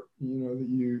that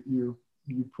you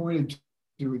pointed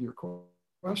to with your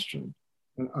question.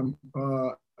 And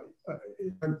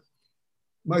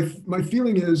my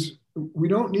feeling is we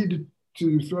don't need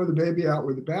to throw the baby out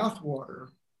with the bathwater,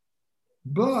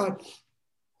 but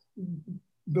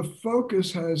the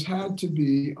focus has had to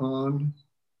be on,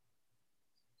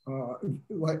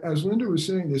 like as Linda was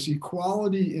saying, this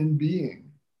equality in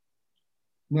being.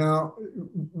 Now,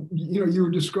 you know, you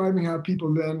were describing how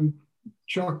people then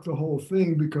chuck the whole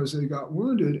thing because they got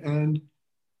wounded. And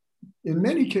in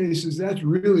many cases, that's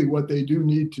really what they do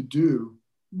need to do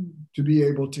to be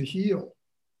able to heal.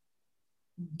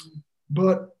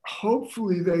 But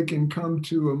hopefully they can come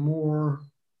to a more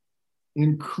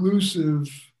inclusive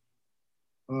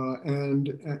and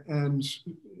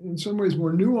in some ways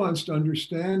more nuanced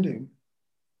understanding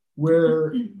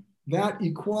where that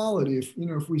equality,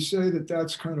 if we say that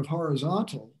that's kind of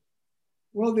horizontal,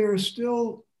 well, there are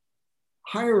still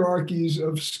hierarchies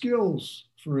of skills,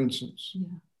 for instance. Yeah.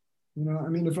 You know, I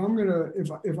mean, if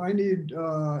I need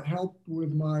help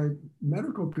with my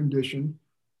medical condition,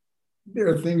 there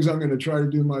are things I'm going to try to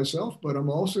do myself, but I'm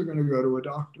also going to go to a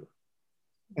doctor.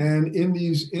 And in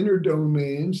these inner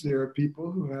domains, there are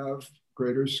people who have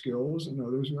greater skills and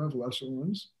others who have lesser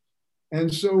ones.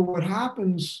 And so what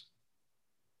happens,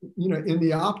 you know, in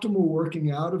the optimal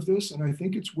working out of this, and I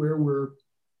think it's where we're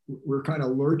kind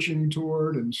of lurching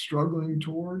toward and struggling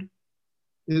toward,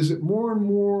 is that more and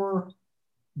more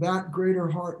that greater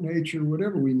heart nature,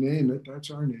 whatever we name it,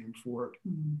 that's our name for it.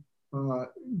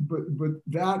 But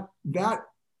that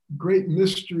great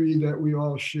mystery that we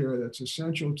all share, that's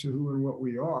essential to who and what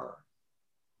we are,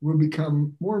 will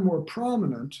become more and more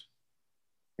prominent,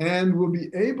 and will be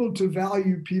able to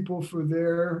value people for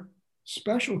their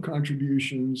special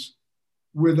contributions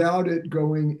without it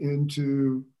going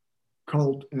into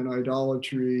cult and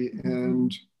idolatry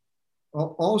and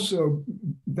also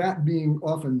that being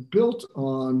often built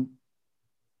on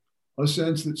a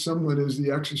sense that someone is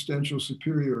the existential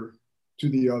superior to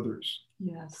the others.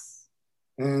 Yes.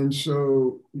 And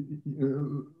so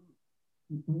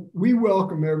we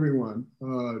welcome everyone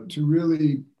to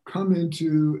really come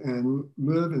into and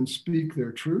live and speak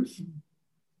their truth,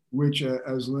 which,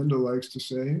 as Linda likes to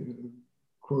say,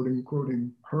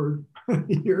 quoting her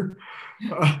here,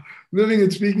 living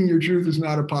and speaking your truth is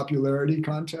not a popularity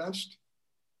contest.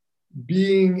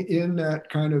 Being in that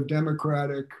kind of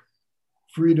democratic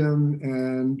freedom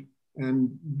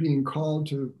and being called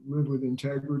to live with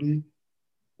integrity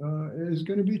is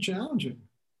going to be challenging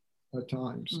at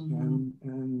times.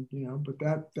 And you know, but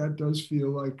that does feel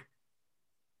like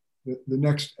the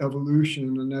next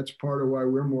evolution, and that's part of why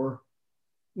we're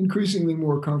increasingly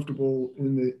more comfortable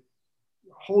in the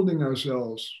holding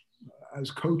ourselves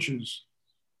as coaches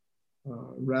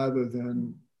rather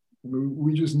than,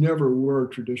 we just never were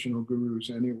traditional gurus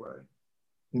anyway,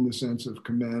 in the sense of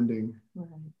commanding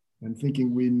and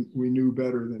thinking we knew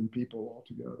better than people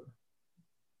altogether.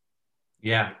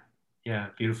 Yeah,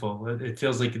 beautiful. It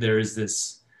feels like there is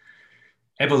this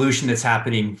evolution that's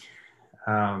happening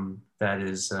that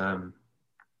is,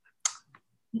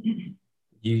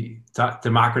 you talk,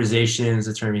 democratization is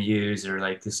the term you use, or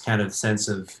like this kind of sense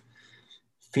of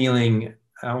feeling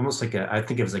almost like I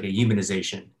think it was like a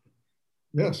humanization.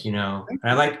 Yes. You know, and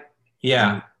I like,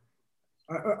 yeah.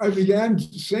 I began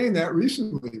saying that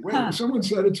recently. When someone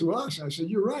said it to us, I said,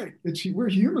 "You're right. We're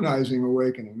humanizing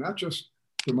awakening, not just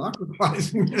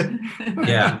democratizing it."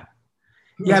 Yeah.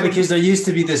 Yeah, because there used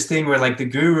to be this thing where like the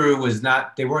guru was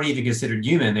not, they weren't even considered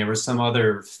human. They were some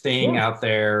other thing out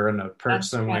there in a perch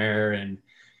somewhere. And,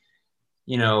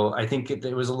 you know, I think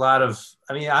there was a lot of,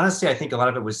 I mean, honestly, I think a lot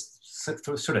of it was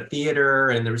sort of theater,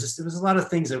 and there was a lot of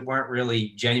things that weren't really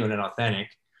genuine and authentic.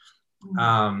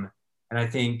 And I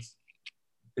think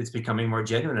it's becoming more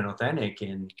genuine and authentic.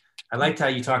 And I liked how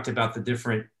you talked about the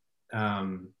different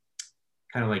kind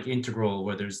of like integral,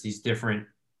 where there's these different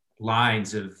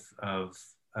lines of how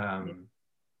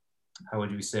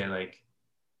would you say, like,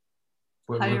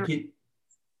 go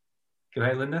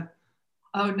ahead, Linda.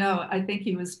 Oh no, I think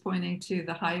he was pointing to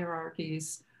the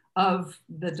hierarchies of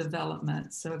the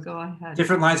development. So go ahead.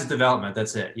 Different lines of development.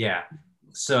 That's it. Yeah.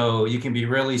 So you can be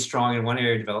really strong in one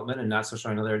area of development and not so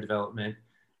strong in another area of development.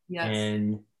 Yes.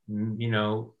 And you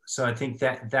know, so I think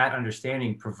that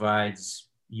understanding provides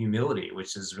humility,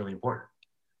 which is really important.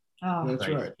 Oh, that's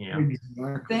like, right. You know.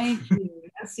 Exactly. Thank you.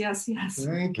 Yes.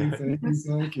 Thank you.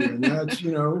 And that's,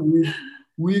 you know,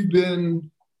 we've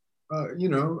been, you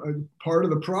know, part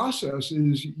of the process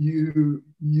is you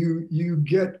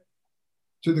get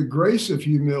to the grace of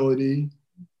humility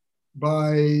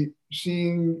by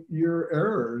seeing your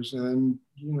errors and,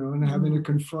 you know, and having to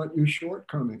confront your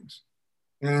shortcomings.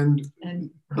 And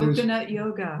coconut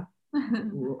yoga.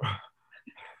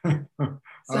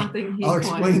 Something I'll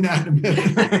explain that in a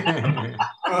minute.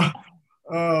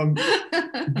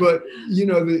 But you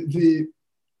know,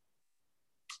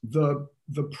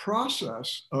 the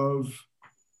process of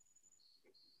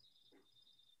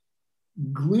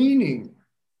gleaning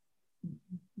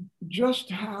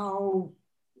just how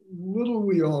little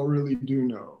we all really do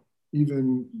know,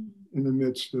 even in the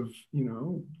midst of, you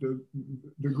know,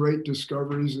 the great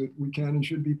discoveries that we can and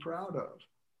should be proud of.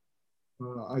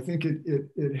 I think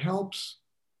it helps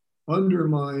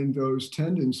undermine those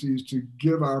tendencies to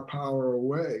give our power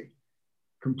away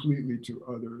completely to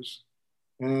others.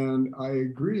 And I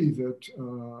agree that,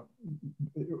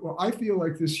 well, I feel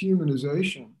like this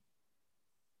humanization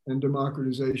and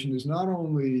democratization is not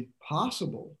only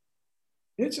possible,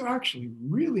 it's actually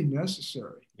really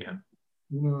necessary. Yeah.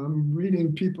 You know, I'm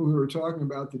reading people who are talking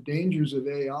about the dangers of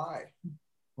AI,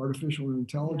 artificial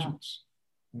intelligence.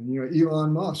 Yeah. And, you know,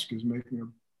 Elon Musk is making a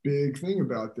big thing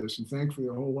about this, and thankfully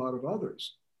a whole lot of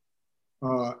others.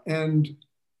 And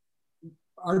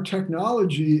our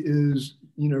technology is,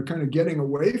 you know, kind of getting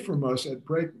away from us at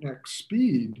breakneck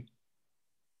speed.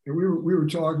 And we were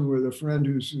talking with a friend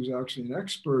who's actually an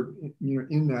expert, you know,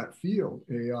 in that field,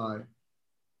 AI.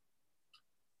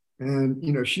 And,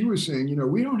 you know, she was saying, you know,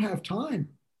 we don't have time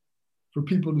for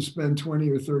people to spend 20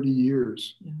 or 30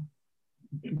 years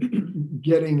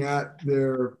getting at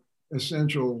their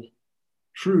essential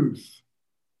truth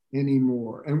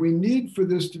anymore. And we need for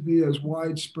this to be as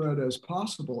widespread as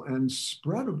possible and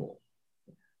spreadable.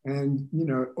 And, you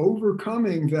know,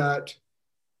 overcoming that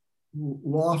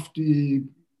lofty,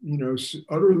 you know,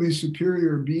 utterly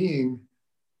superior being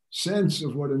sense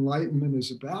of what enlightenment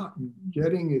is about, and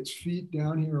getting its feet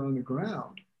down here on the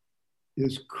ground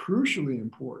is crucially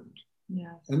important.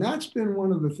 Yes. And that's been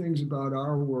one of the things about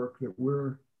our work that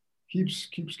we're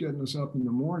keeps getting us up in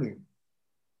the morning.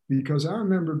 Because I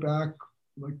remember back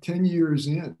like 10 years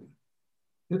in,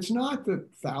 it's not that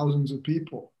thousands of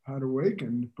people had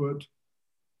awakened, but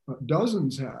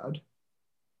dozens had.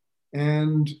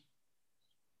 And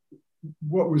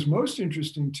what was most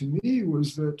interesting to me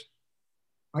was that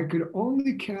I could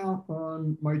only count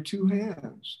on my two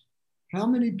hands how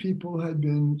many people had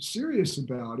been serious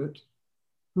about it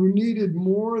who needed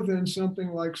more than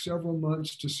something like several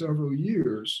months to several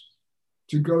years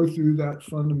to go through that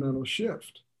fundamental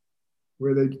shift,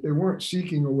 where they weren't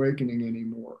seeking awakening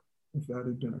anymore, if that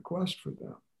had been a quest for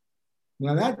them.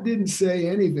 Now, that didn't say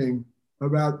anything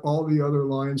about all the other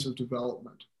lines of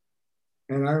development.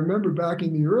 And I remember back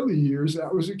in the early years,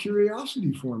 that was a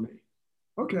curiosity for me.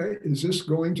 Okay, is this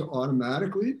going to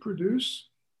automatically produce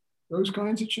those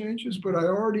kinds of changes? But I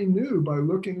already knew by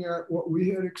looking at what we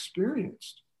had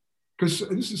experienced, because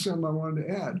this is something I wanted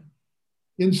to add.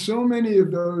 In so many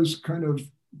of those kind of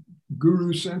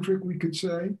guru-centric, we could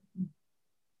say,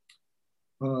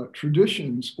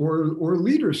 traditions, or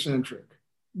leader-centric,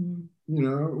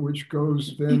 which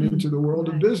goes then into the world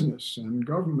of business and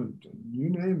government and you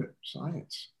name it,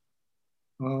 science.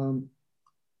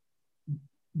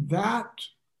 That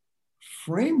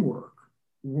framework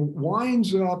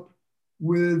winds up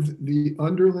with the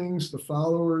underlings, the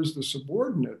followers, the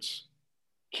subordinates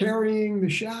carrying the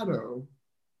shadow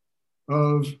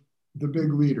of the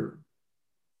big leader,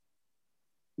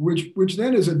 which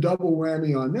then is a double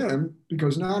whammy on them,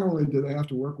 because not only do they have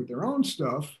to work with their own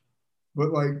stuff,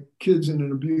 but like kids in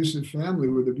an abusive family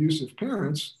with abusive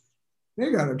parents,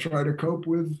 they got to try to cope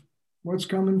with what's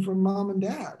coming from mom and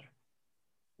dad.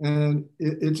 And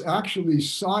it's actually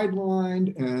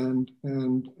sidelined and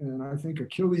I think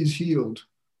Achilles healed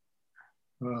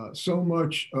so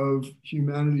much of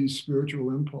humanity's spiritual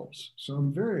impulse. So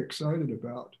I'm very excited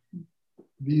about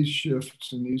these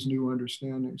shifts and these new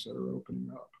understandings that are opening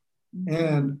up.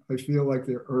 And I feel like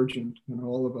they're urgent in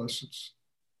all of us.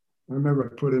 I remember I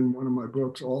put in one of my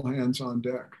books, all hands on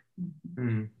deck.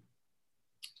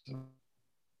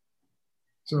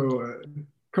 So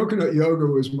coconut yoga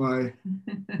was my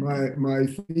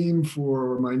theme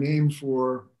for, my name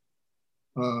for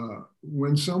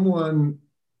when someone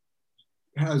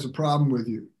has a problem with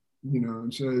you,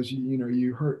 and says,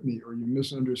 you hurt me, or you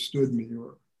misunderstood me,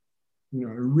 or,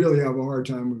 I really have a hard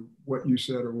time with what you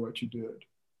said or what you did.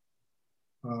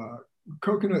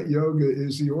 Coconut yoga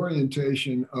is the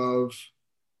orientation of,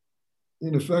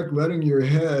 in effect, letting your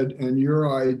head and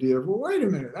your idea of, well, wait a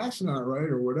minute, that's not right,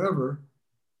 or whatever,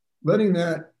 letting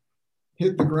that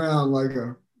hit the ground like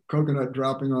a coconut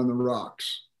dropping on the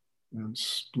rocks and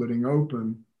splitting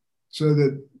open, so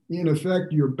that in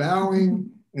effect you're bowing,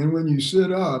 and when you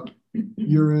sit up,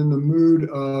 you're in the mood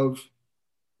of,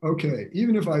 okay,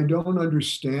 even if I don't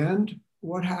understand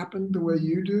what happened the way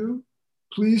you do,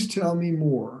 please tell me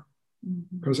more,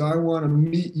 because I want to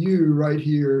meet you right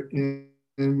here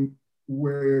in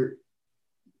where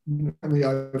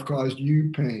I've caused you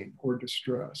pain or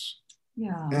distress.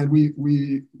 Yeah. And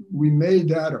we made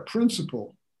that a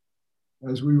principle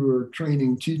as we were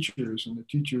training teachers, and the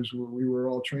teachers we were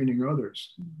all training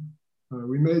others.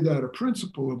 We made that a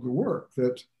principle of the work,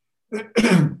 that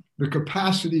the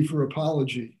capacity for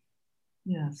apology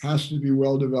has to be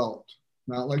well developed.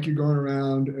 Not like you're going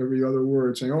around every other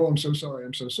word saying, oh, I'm so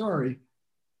sorry,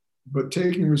 but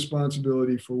taking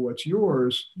responsibility for what's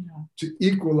yours to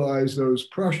equalize those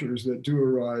pressures that do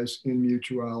arise in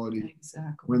mutuality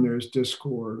when there's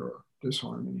discord or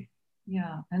disharmony.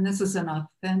 Yeah, and this is an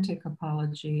authentic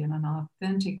apology and an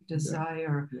authentic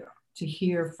desire to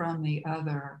hear from the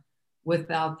other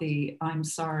without the I'm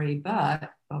sorry,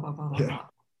 but blah, blah, blah, blah, blah.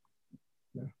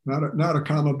 Yeah. Not a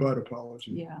comma but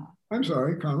apology. Yeah. I'm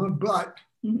sorry, comma, but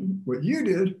what you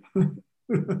did,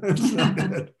 that's not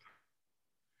it.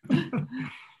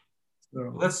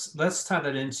 So. Let's tie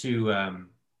that into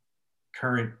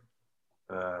current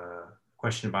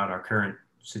question about our current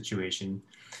situation.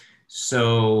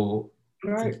 So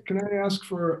can I ask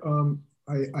for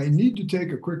I need to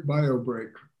take a quick bio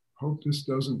break. Hope this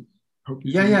doesn't. Hope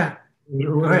you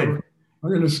Go ahead. I'm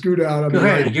going to scoot out. Go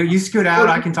ahead. You scoot out.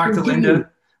 I can talk to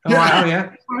Linda. Oh,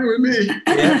 yeah. Fine with me.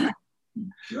 Yeah.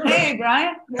 Sure. Hey,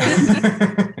 Brian.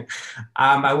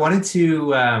 I wanted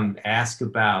to ask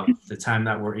about the time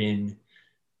that we're in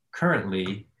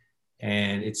currently,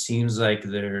 and it seems like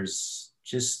there's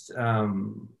just a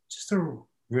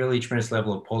really tremendous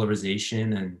level of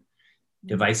polarization and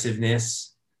divisiveness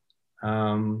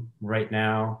right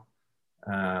now.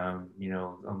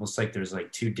 Almost like there's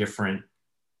like two different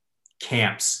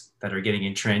camps that are getting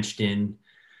entrenched in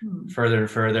further and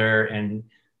further. And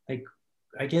like,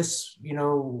 I guess,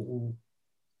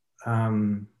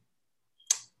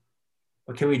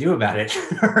 what can we do about it?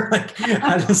 Like,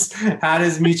 how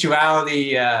does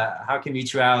mutuality, how can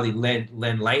mutuality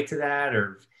lend light to that,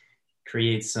 or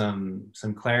create some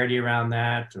clarity around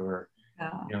that, or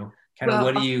you know, kind of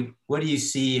Well, what do you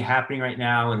see happening right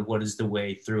now, and what is the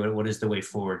way through it? What is the way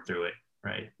forward through it?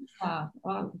 Right.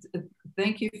 well,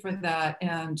 thank you for that.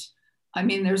 And I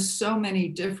mean, there's so many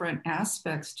different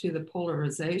aspects to the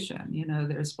polarization. You know,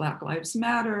 there's Black Lives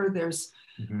Matter. There's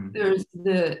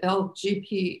the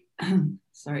LGBTQ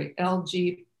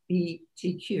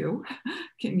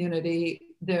community.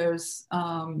 There's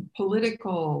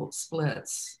political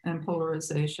splits and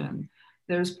polarization.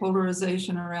 There's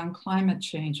polarization around climate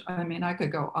change. I mean, I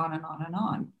could go on and on and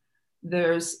on.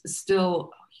 There's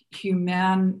still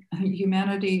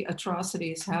humanity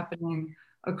atrocities happening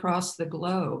across the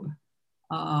globe.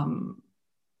 And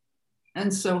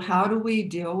so how do we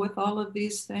deal with all of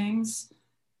these things?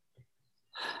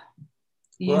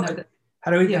 How do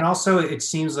we, and also it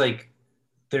seems like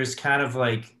there's kind of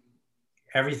like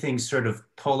everything's sort of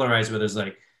polarized, where there's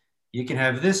like, you can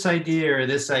have this idea or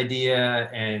this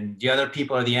idea, and the other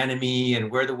people are the enemy,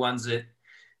 and we're the ones that,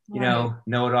 know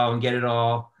it all and get it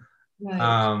all.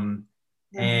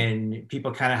 And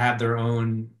people kind of have their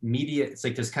own media. It's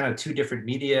like there's kind of two different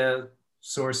media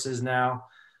sources now.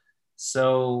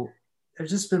 So I've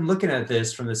just been looking at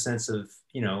this from the sense of,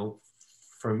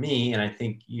 for me, and I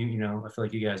think I feel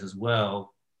like you guys as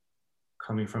well,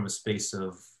 coming from a space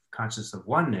of conscious of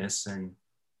oneness and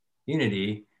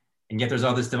unity, and yet there's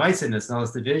all this divisiveness and all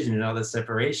this division and all this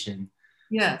separation.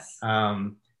 Yes.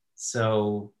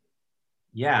 So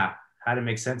yeah, how to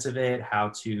make sense of it, how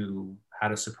to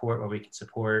support what we can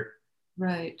support.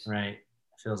 Right. It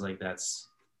feels like that's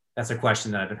a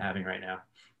question that I've been having right now.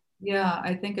 Yeah,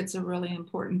 I think it's a really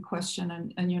important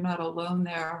question, and you're not alone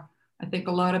there. I think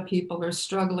a lot of people are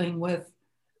struggling with,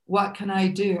 what can I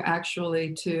do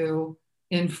actually to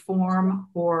inform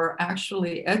or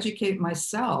actually educate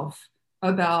myself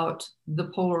about the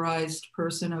polarized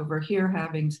person over here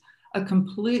having a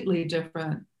completely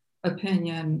different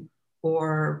opinion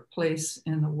or place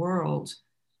in the world.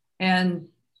 And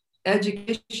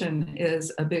education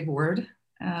is a big word.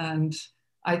 And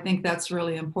I think that's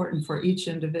really important for each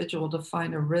individual to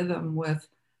find a rhythm with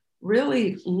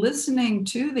really listening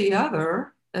to the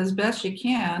other as best you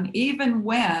can, even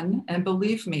when, and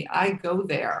believe me, I go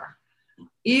there,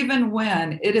 even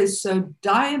when it is so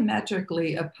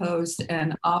diametrically opposed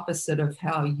and opposite of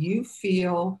how you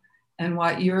feel and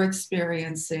what you're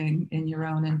experiencing in your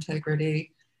own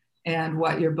integrity and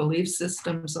what your belief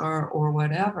systems are or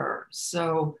whatever.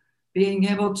 So being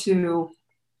able to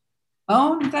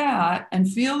own that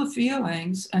and feel the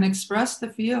feelings and express the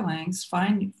feelings,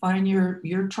 find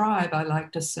your tribe, I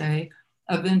like to say,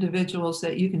 of individuals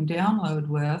that you can download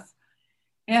with.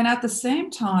 And at the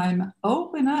same time,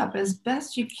 open up as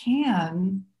best you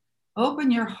can,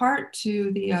 open your heart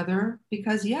to the other,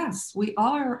 because yes, we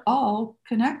are all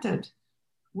connected.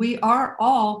 We are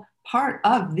all part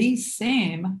of the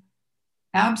same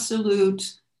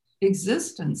absolute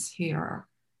existence here.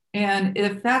 And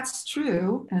if that's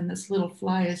true, and this little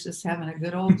fly is just having a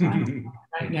good old time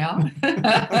right now,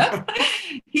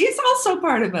 he's also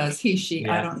part of us, he, she,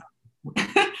 yeah. I don't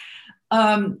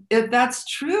know. If that's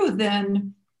true,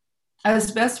 then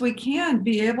as best we can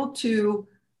be able to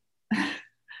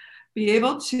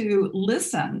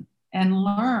listen and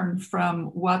learn from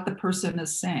what the person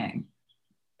is saying.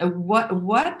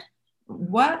 What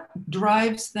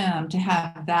drives them to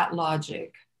have that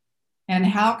logic? And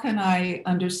how can I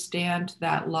understand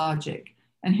that logic?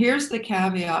 And here's the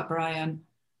caveat, Brian.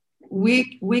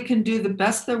 We can do the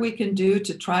best that we can do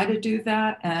to try to do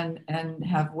that, and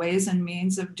have ways and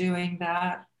means of doing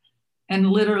that, and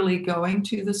literally going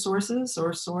to the sources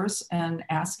or source and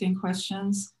asking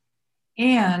questions.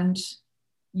 And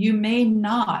you may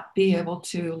not be able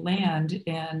to land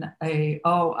in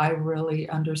oh, I really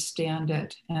understand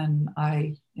it and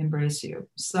I embrace you.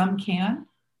 Some can.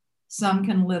 Some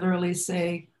can literally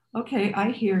say, okay,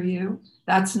 I hear you.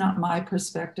 That's not my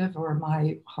perspective or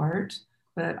my heart,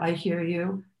 but I hear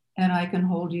you and I can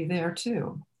hold you there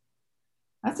too.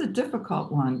 That's a difficult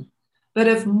one. But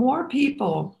if more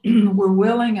people were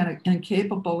willing and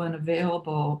capable and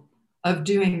available of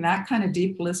doing that kind of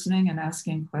deep listening and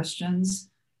asking questions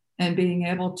and being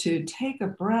able to take a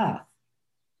breath,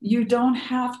 you don't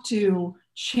have to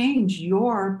change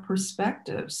your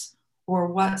perspectives or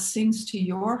what sings to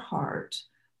your heart,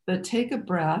 but take a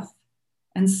breath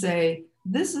and say,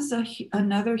 this is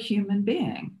another human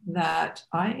being that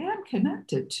I am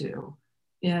connected to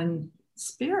in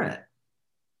spirit.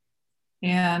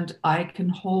 And I can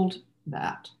hold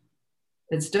that.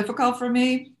 It's difficult for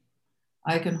me.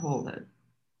 I can hold it.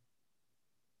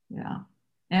 Yeah.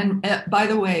 And by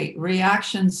the way,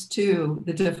 reactions to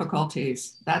the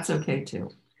difficulties, that's okay too.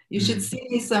 You should see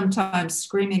me sometimes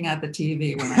screaming at the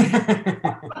TV when I.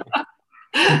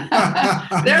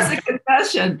 There's a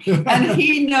confession, and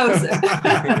he knows it.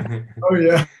 Oh,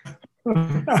 yeah.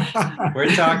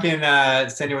 We're talking,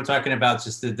 Sandy, we're talking about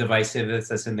just the divisiveness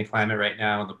that's in the climate right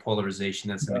now, and the polarization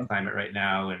that's in the climate right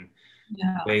now, and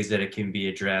ways that it can be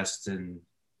addressed, and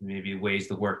maybe ways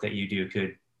the work that you do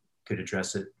could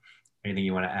address it. Anything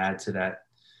you want to add to that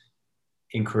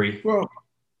inquiry? Well,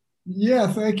 yeah,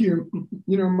 thank you.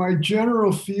 You know, my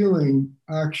general feeling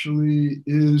actually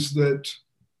is that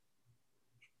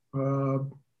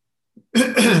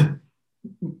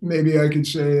maybe I could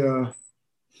say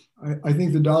I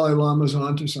think the Dalai Lama's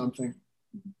onto something.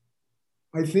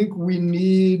 I think we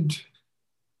need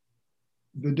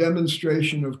the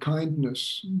demonstration of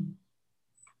kindness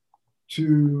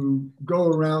to go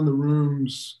around the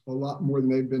rooms a lot more than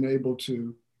they've been able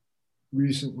to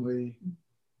recently.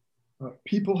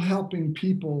 People helping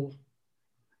people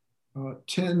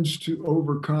tends to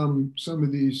overcome some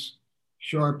of these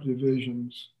sharp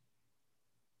divisions.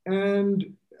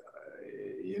 And,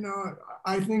 you know,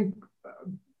 I think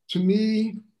to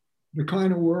me, the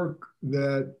kind of work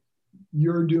that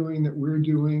you're doing, that we're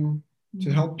doing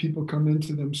to help people come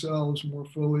into themselves more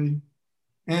fully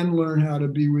and learn how to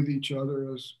be with each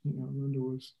other, as you know, Linda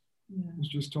was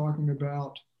just talking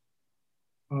about,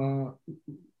 you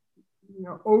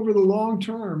know, over the long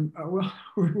term, well,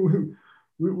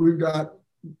 we've got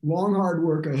long, hard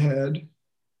work ahead.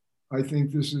 I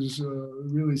think this is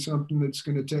really something that's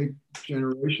going to take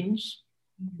generations,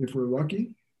 if we're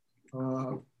lucky,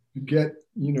 to get,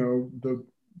 you know,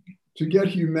 to get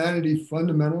humanity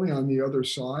fundamentally on the other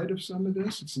side of some of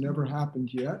this. It's never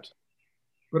happened yet.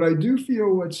 But I do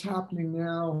feel what's happening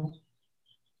now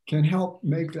can help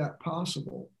make that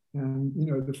possible. And, you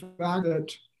know, the fact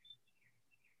that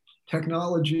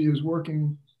technology is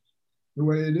working the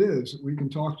way it is, we can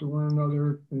talk to one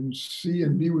another and see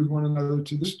and be with one another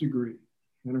to this degree.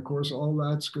 And of course, all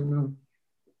that's going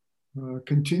to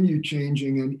continue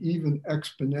changing and even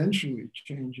exponentially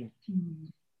changing.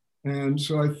 And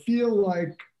so I feel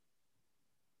like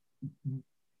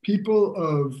people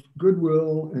of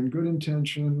goodwill and good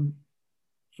intention,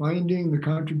 finding the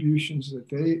contributions that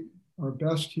they are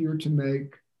best here to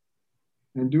make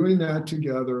and doing that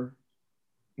together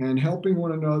and helping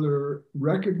one another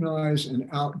recognize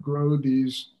and outgrow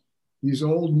these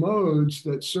old modes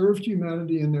that served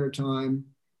humanity in their time,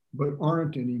 but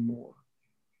aren't anymore.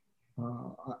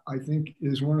 I think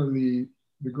is one of the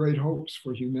great hopes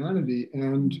for humanity.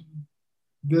 And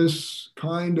this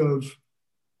kind of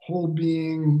whole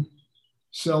being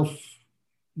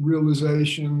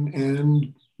self-realization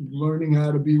and learning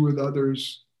how to be with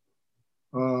others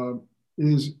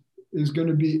is going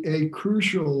to be a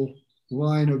crucial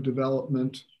line of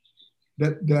development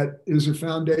that is a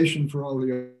foundation for all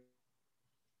the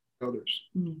others.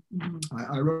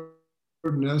 I wrote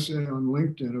an essay on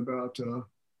LinkedIn about, you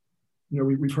know,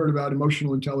 we've heard about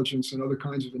emotional intelligence and other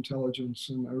kinds of intelligence,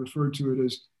 and I referred to it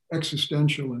as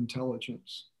existential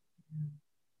intelligence.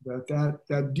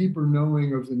 That deeper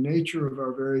knowing of the nature of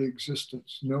our very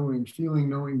existence, knowing, feeling,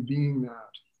 knowing, being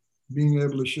that, being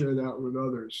able to share that with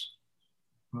others,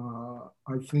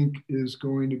 I think is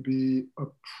going to be a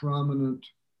prominent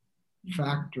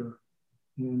factor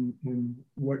in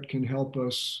what can help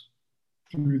us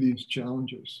through these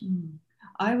challenges.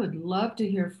 I would love to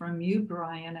hear from you,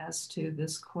 Brian, as to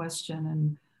this question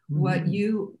and what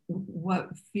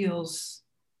feels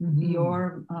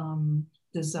your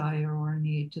desire or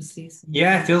need to see something.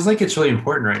 Yeah, it feels like it's really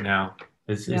important right now.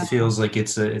 It feels like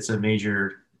it's a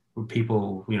major,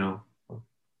 people, you know,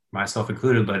 myself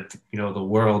included, but you know, the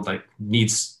world like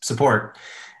needs support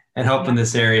and help in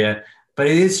this area. But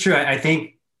it is true. I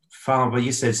think, following what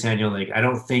you said, Saniel, like I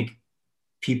don't think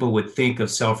people would think of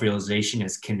self-realization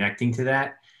as connecting to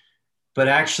that. But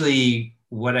actually,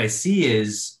 what I see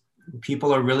is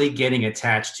people are really getting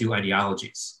attached to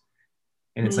ideologies.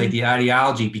 And it's like the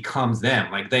ideology becomes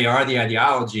them. Like they are the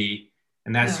ideology,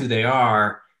 and that's who they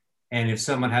are. And if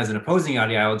someone has an opposing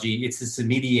ideology, it's this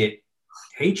immediate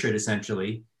hatred,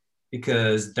 essentially,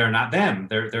 because they're not them.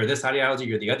 They're this ideology,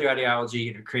 you're the other ideology,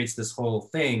 and it creates this whole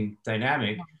thing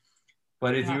dynamic.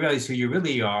 But if you realize who you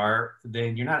really are,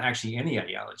 then you're not actually any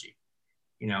ideology.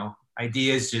 You know,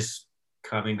 ideas just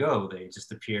come and go. They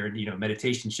just appear. You know,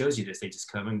 meditation shows you this. They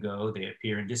just come and go. They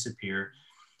appear and disappear.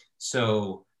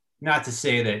 So not to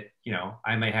say that, you know,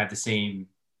 I might have the same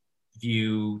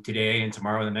view today and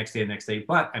tomorrow, the next day,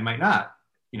 but I might not.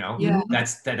 You know, Yeah.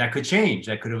 that could change,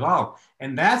 that could evolve.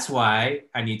 And that's why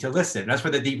I need to listen. That's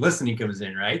where the deep listening comes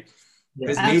in, right?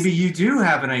 Because maybe you do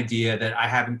have an idea that I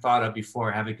haven't thought of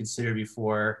before, haven't considered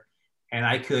before, and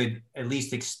I could at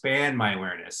least expand my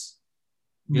awareness.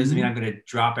 It doesn't mean I'm going to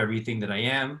drop everything that I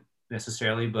am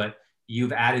necessarily, but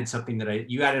you've added something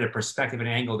you added a perspective, an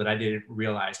angle that I didn't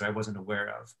realize or I wasn't aware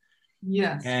of.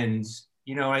 Yes. And,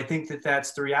 you know, I think that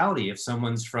that's the reality. If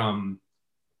someone's from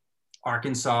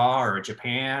Arkansas or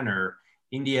Japan or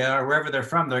India or wherever they're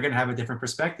from, they're going to have a different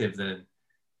perspective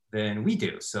than we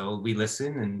do. So we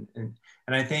listen, and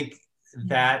I think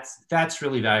that's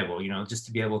really valuable, you know, just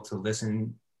to be able to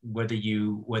listen,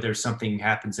 whether something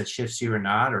happens that shifts you or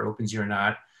not, or opens you or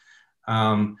not.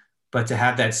 But to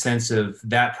have that sense of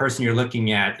that person you're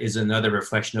looking at is another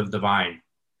reflection of the divine,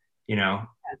 you know,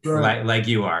 Right. like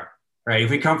you are, right? If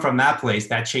we come from that place,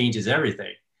 that changes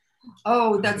everything.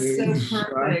 Oh, that's so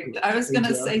Exactly. perfect. I was going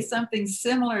to say Exactly. something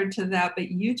similar to that, but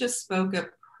you just spoke it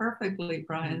perfectly,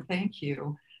 Brian. Thank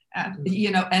you.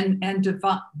 You know, and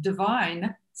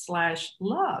divine slash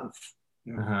love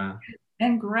Uh-huh.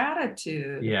 and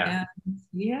gratitude. Yeah. And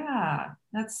yeah,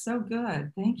 that's so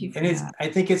good. Thank you for And that. I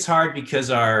think it's hard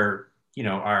because our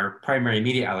primary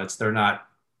media outlets, they're not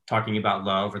talking about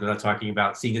love, or they're not talking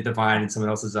about seeing the divine in someone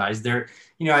else's eyes.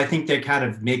 I think they kind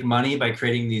of make money by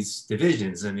creating these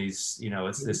divisions and these, you know,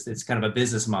 it's kind of a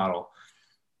business model.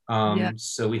 Yeah.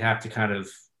 So we have to kind of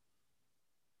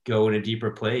go in a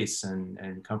deeper place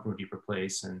and come from a deeper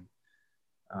place, and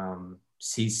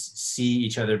see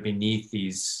each other beneath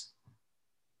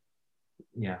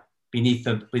beneath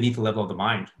the level of the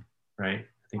mind, right?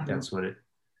 I think that's what it.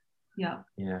 Yeah.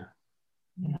 Yeah.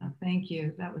 Yeah. Thank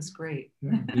you. That was great.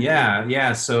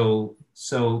 Yeah. So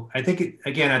I think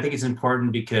it's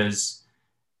important because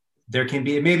there can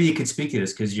be, maybe you could speak to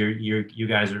this because you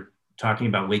guys are talking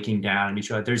about waking down and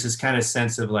each other. There's this kind of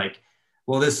sense of like,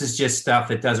 well, this is just stuff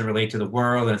that doesn't relate to the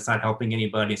world and it's not helping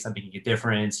anybody. It's not making a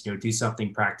difference. You know, do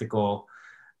something practical.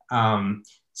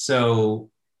 So,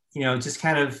 you know, just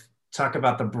kind of talk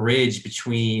about the bridge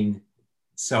between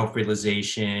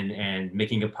self-realization and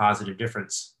making a positive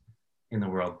difference in the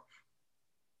world.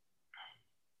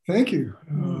 Thank you.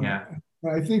 Yeah.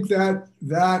 I think that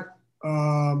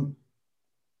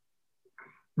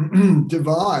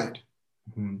divide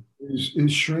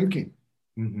is shrinking.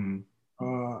 And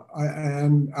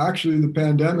actually, the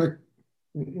pandemic,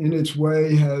 in its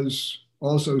way, has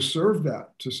also served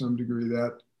that to some degree.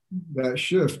 That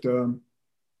shift.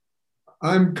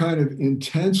 I'm kind of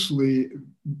intensely,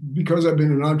 because I've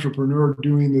been an entrepreneur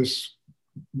doing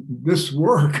this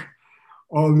work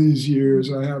all these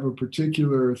years. I have a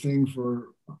particular thing for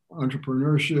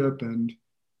entrepreneurship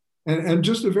and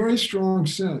just a very strong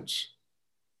sense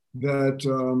that,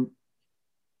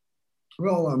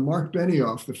 Mark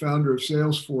Benioff, the founder of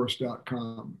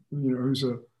Salesforce.com, you know, who's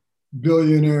a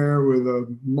billionaire with a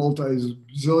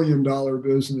multi-zillion-dollar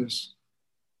business.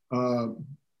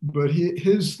 But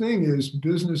his thing is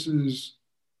businesses,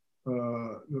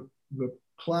 the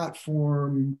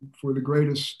platform for the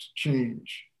greatest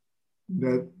change.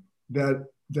 That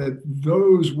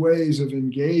those ways of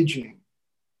engaging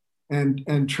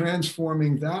and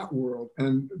transforming that world.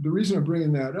 And the reason I'm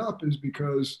bringing that up is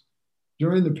because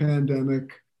during the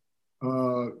pandemic,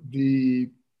 the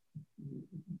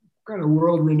kind of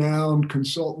world-renowned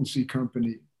consultancy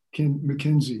company,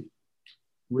 McKinsey,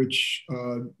 which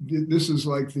this is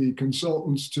like the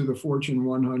consultants to the Fortune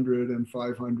 100 and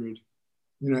 500,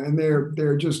 you know, and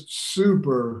they're just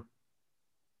super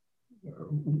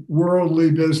worldly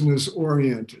business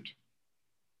oriented.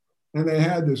 And they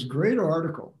had this great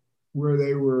article where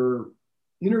they were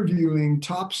interviewing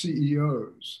top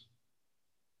CEOs.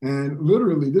 And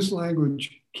literally, this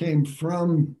language came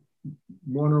from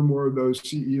one or more of those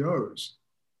CEOs.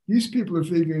 These people are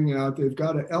figuring out they've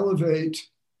got to elevate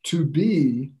to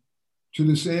be to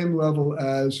the same level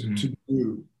as to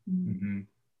do. And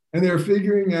they're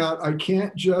figuring out, I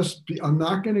can't just be, I'm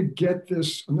not going to get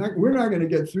this, we're not going to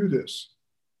get through this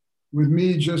with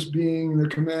me just being the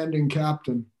commanding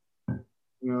captain, you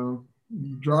know,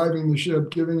 driving the ship,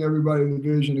 giving everybody the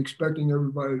vision, expecting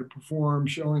everybody to perform,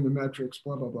 showing the metrics,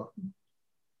 blah, blah, blah.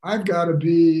 I've got to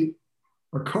be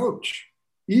a coach,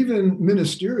 even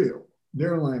ministerial,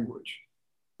 their language.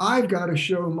 I've got to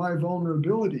show my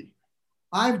vulnerability.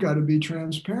 I've got to be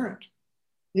transparent.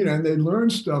 You know, and they learn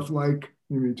stuff like,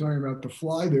 you were talking about the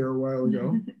fly there a while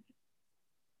ago.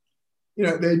 You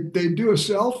know, they do a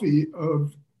selfie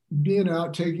of being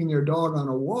out taking their dog on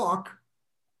a walk,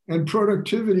 and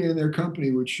productivity in their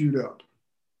company would shoot up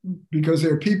because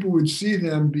their people would see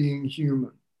them being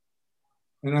human.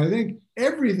 And I think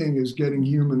everything is getting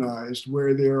humanized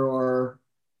where there are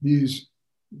these,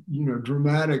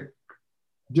 dramatic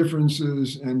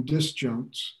differences and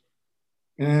disjuncts.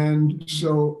 And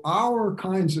so our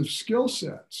kinds of skill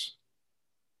sets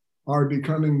are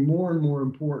becoming more and more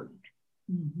important,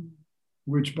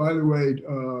 which, by the way,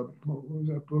 what was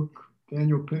that book?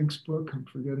 Daniel Pink's book? I'm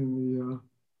forgetting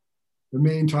the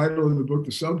main title of the book.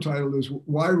 The subtitle is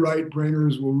Why Right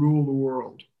Brainers Will Rule the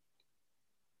World.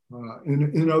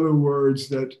 In other words,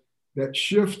 that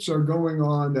shifts are going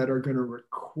on that are going to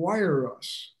require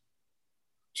us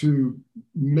to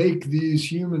make these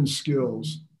human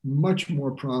skills much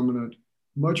more prominent,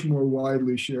 much more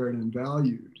widely shared and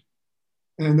valued.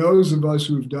 And those of us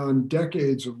who've done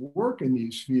decades of work in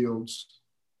these fields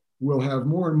will have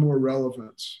more and more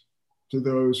relevance to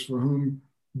those for whom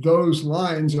those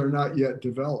lines are not yet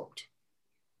developed.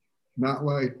 Not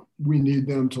like we need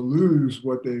them to lose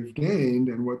what they've gained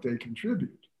and what they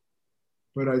contribute.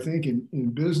 But I think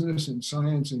in business, in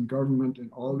science, in government, in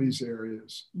all these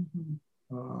areas,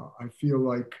 I feel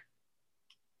like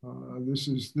this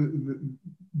is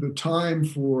the time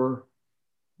for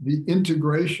the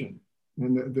integration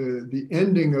and the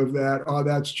ending of that. Oh,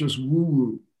 that's just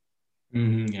woo-woo.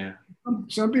 Yeah.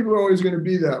 Some people are always going to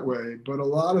be that way, but a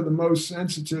lot of the most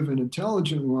sensitive and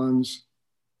intelligent ones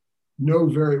know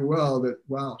very well that,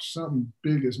 wow, something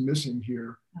big is missing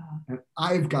here, and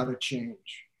I've got to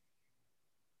change.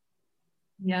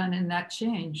 Yeah, and in that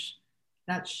change,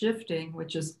 that shifting,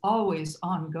 which is always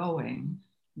ongoing,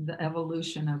 the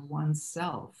evolution of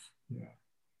oneself,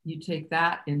 you take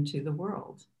that into the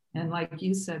world. And like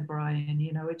you said, Brian,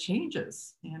 it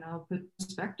changes,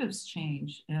 perspectives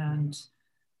change, and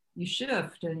you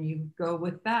shift and you go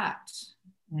with that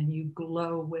and you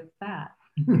glow with that,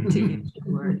 to use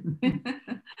your word.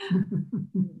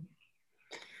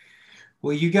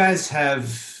 Well, you guys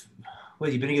have,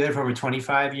 you've been together for over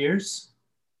 25 years,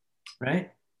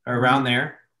 right? Or around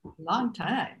there. Long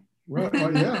time. Well,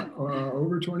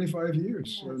 over 25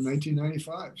 years, yes.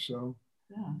 1995. So,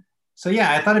 yeah. So,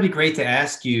 yeah, I thought it'd be great to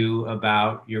ask you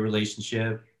about your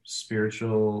relationship,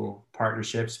 spiritual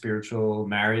partnership, spiritual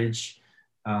marriage.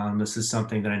 This is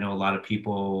something that I know a lot of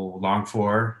people long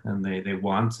for, and they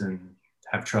want and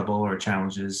have trouble or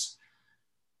challenges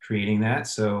creating that.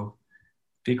 So,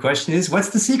 big question is, what's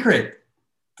the secret?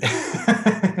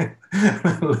 Let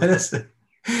us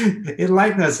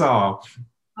enlighten us all.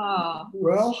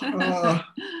 Well,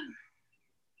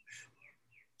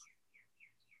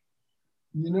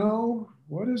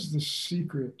 what is the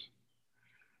secret?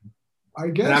 I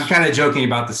guess. And I'm kind of joking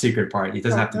about the secret part. It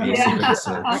doesn't have to be a secret.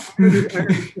 So.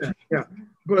 Yeah.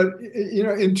 But,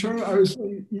 in terms,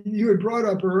 you had brought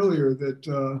up earlier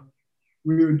that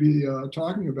we would be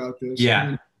talking about this.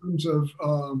 Yeah. In terms of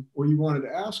what you wanted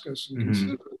to ask us and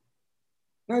consider.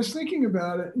 And I was thinking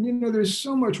about it, and, there's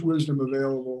so much wisdom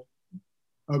available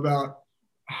about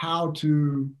how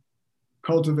to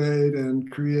cultivate and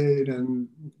create and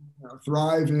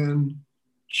thrive in,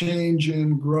 change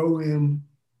in, grow in,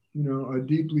 a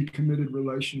deeply committed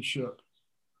relationship.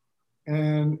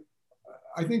 And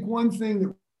I think one thing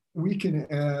that we can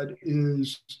add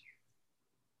is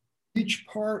each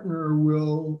partner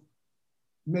will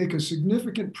make a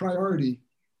significant priority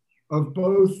of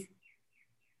both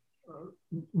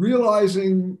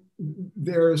realizing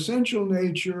their essential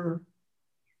nature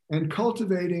and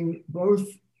cultivating both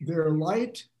their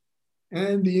light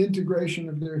and the integration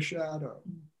of their shadow.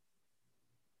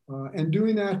 And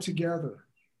doing that together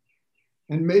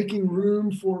and making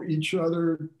room for each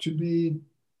other to be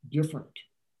different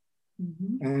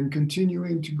and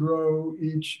continuing to grow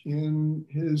each in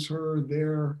his, her,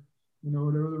 their,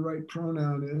 whatever the right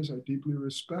pronoun is. I deeply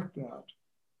respect that.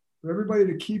 For everybody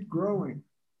to keep growing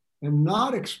and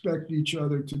not expect each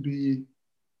other to be,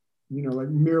 like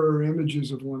mirror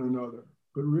images of one another,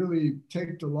 but really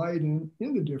take delight in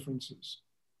the differences.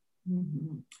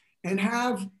 And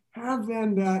have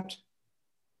then that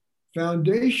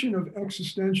foundation of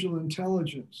existential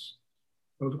intelligence,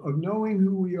 of knowing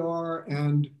who we are,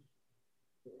 and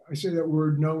I say that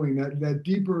word knowing, that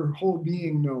deeper whole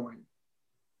being knowing,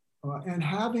 and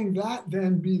having that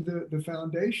then be the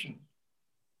foundation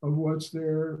of what's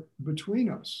there between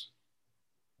us.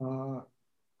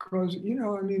 Because,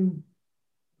 I'm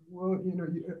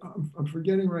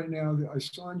forgetting right now that I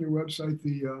saw on your website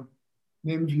the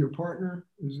name of your partner.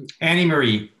 Is it Annie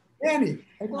Marie? Annie.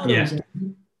 I thought it was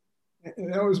Annie.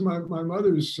 That was my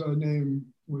mother's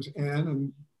name was Anne,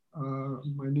 and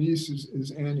my niece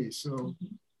is Annie. So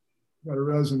got a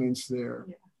resonance there.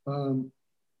 Yeah.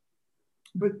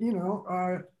 But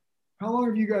how long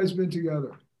have you guys been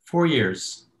together? 4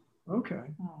 years. Okay,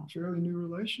 fairly new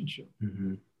relationship.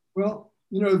 Well,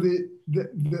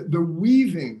 the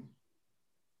weaving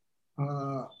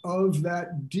of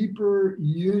that deeper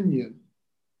union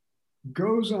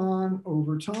goes on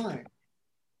over time.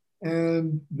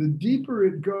 And the deeper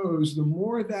it goes, the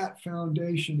more that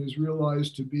foundation is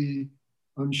realized to be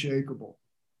unshakable.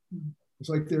 It's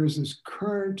like there's this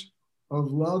current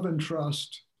of love and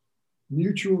trust,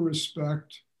 mutual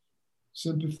respect,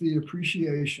 sympathy,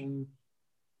 appreciation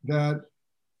that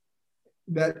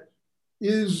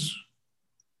is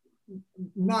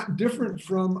not different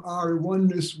from our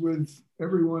oneness with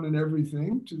everyone and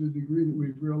everything, to the degree that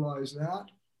we've realized that.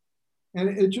 And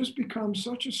it just becomes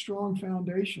such a strong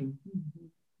foundation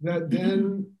that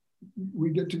then we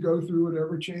get to go through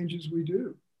whatever changes we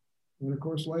do. And of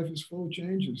course, life is full of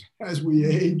changes as we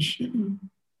age. You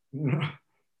know, I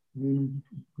mean,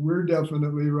 we're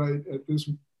definitely right at this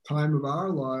time of our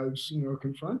lives, you know,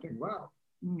 confronting, wow,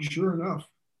 sure enough,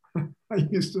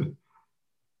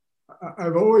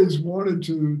 I've always wanted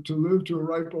to live to a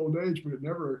ripe old age, but it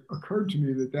never occurred to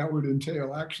me that that would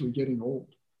entail actually getting old.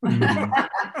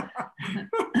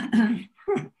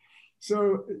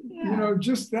 So, you know,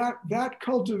 just that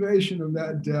cultivation of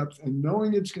that depth and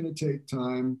knowing it's going to take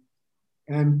time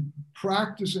and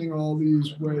practicing all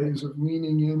these ways of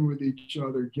leaning in with each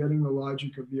other, getting the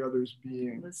logic of the other's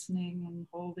being. Listening and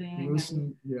holding.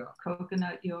 Listening, and yeah.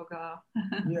 Coconut yoga.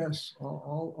 Yes,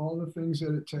 all the things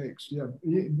that it takes. Yeah,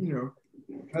 you know,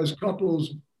 as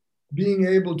couples, being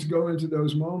able to go into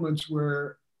those moments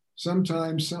where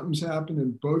sometimes something's happened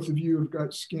and both of you have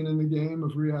got skin in the game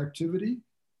of reactivity,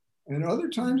 and other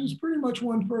times it's pretty much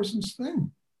one person's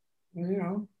thing. And, you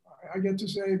know, I get to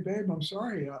say, babe, I'm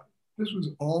sorry. This was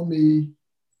all me,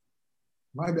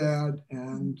 my bad.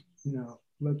 And, you know,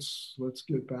 let's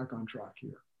get back on track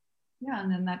here. Yeah,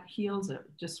 and then that heals it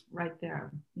just right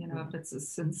there. You know, if it's a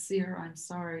sincere, I'm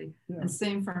sorry. Yeah. And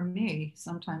same for me.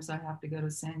 Sometimes I have to go to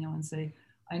Saniel and say,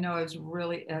 I know I was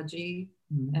really edgy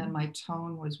and my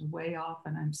tone was way off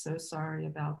and I'm so sorry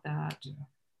about that. Yeah.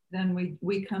 Then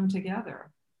we come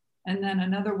together. And then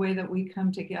another way that we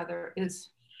come together is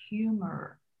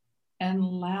humor and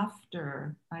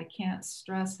laughter. I can't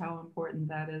stress how important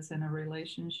that is in a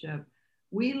relationship.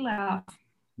 We laugh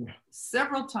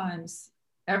several times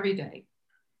every day.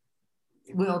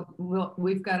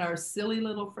 We've got our silly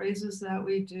little phrases that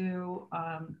we do.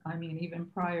 I mean, even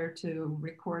prior to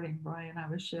recording, Brian, I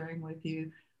was sharing with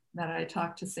you that I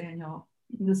talked to Saniel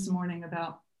this morning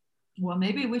about, well,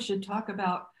 maybe we should talk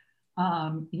about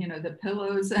you know, the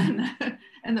pillows and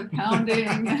the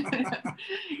pounding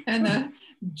and the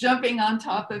jumping on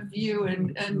top of you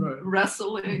and right.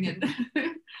 wrestling. And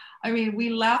I mean, we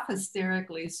laugh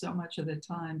hysterically so much of the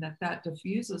time that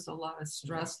diffuses a lot of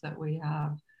stress that we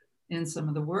have in some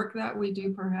of the work that we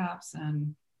do, perhaps,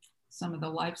 and some of the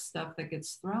life stuff that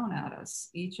gets thrown at us.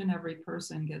 Each and every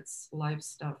person gets life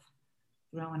stuff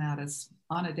thrown at us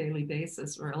on a daily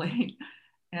basis, really.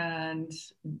 And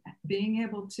being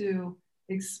able to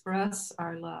express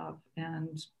our love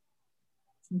and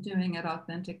doing it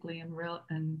authentically and real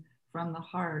and from the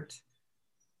heart.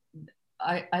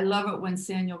 I love it when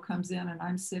Saniel comes in and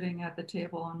I'm sitting at the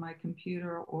table on my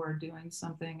computer or doing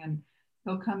something, and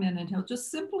he'll come in and he'll just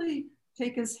simply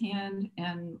take his hand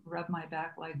and rub my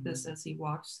back like this as he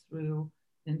walks through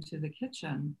into the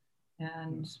kitchen.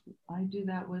 And I do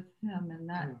that with him, and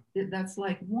that's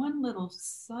like one little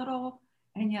subtle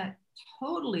and yet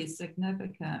totally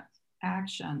significant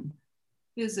action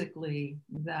physically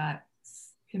that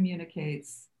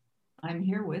communicates, I'm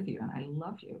here with you and I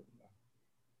love you.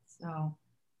 So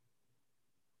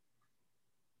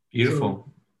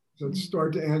beautiful. So let's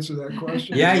start to answer that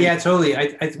question. Yeah, totally.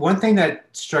 One thing that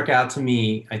struck out to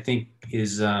me, I think,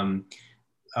 is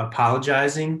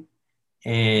apologizing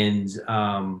and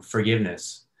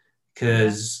forgiveness,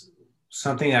 because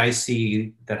something I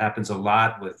see that happens a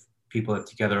lot with people that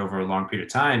together over a long period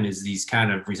of time is these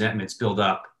kind of resentments build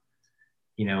up,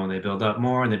 you know, and they build up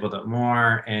more and they build up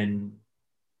more, and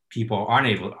people aren't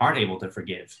able to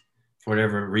forgive for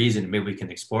whatever reason. Maybe we can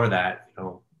explore that, you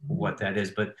know, what that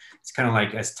is. But it's kind of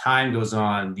like as time goes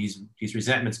on, these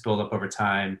resentments build up over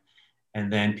time,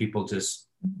 and then people just,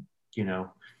 you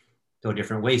know, go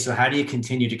different ways. So how do you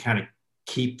continue to kind of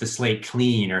keep the slate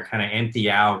clean or kind of empty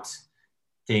out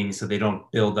things so they don't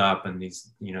build up and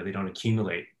these, you know, they don't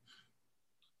accumulate?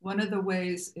 One of the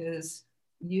ways is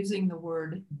using the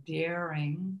word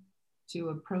daring to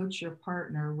approach your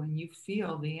partner when you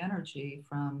feel the energy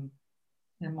from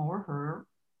him or her.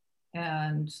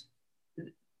 And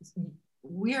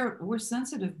we're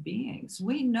sensitive beings.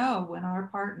 We know when our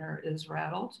partner is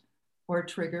rattled or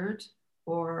triggered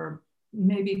or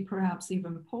maybe perhaps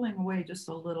even pulling away just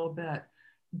a little bit.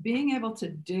 Being able to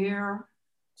dare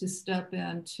to step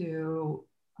into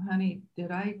honey,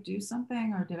 did I do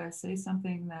something or did I say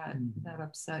something that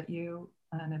upset you?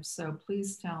 And if so,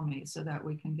 please tell me so that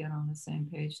we can get on the same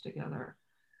page together.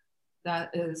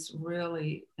 That is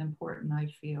really important, I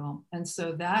feel. And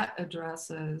so that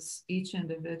addresses each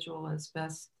individual as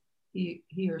best he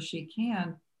or she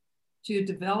can to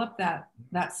develop that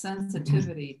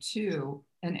sensitivity to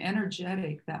an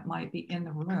energetic that might be in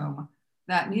the room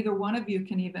that neither one of you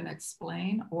can even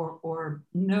explain or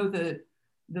know the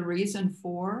reason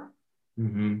for,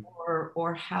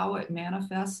 or how it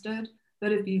manifested.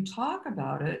 But if you talk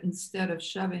about it instead of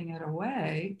shoving it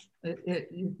away,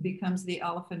 it becomes the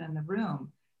elephant in the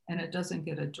room and it doesn't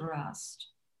get addressed.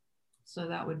 So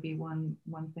that would be one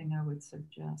thing I would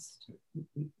suggest.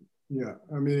 Yeah,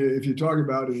 I mean, if you talk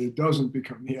about it, it doesn't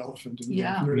become the elephant in the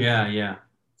room. Yeah.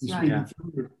 You speak it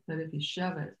through. But if you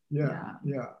shove it. Yeah.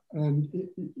 And,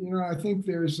 I think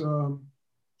there's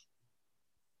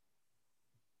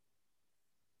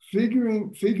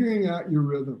figuring out your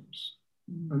rhythms.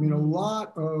 I mean, a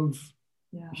lot of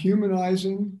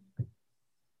humanizing,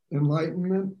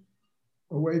 enlightenment,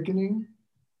 awakening,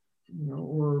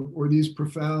 or these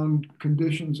profound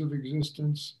conditions of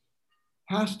existence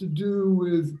has to do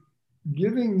with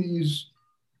giving these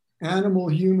animal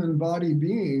human body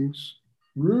beings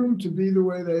room to be the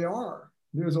way they are.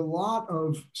 There's a lot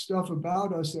of stuff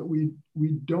about us that we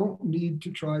don't need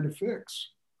to try to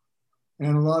fix.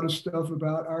 And a lot of stuff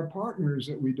about our partners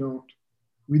that we do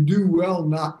well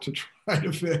not to try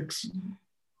to fix.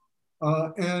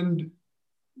 And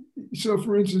so,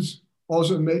 for instance,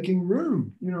 also making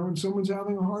room, when someone's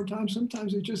having a hard time,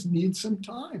 sometimes they just need some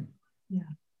time.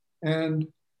 Yeah. And,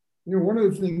 one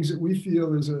of the things that we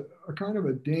feel is a kind of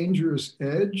a dangerous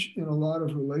edge in a lot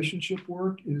of relationship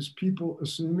work is people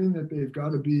assuming that they've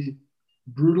got to be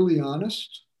brutally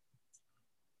honest.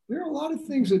 There are a lot of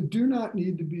things that do not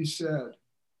need to be said.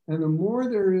 And the more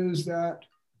there is that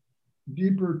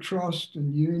deeper trust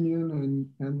and union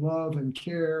and love and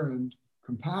care and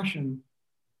compassion,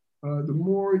 the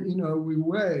more, we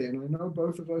weigh. And I know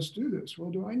both of us do this.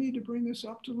 Well, do I need to bring this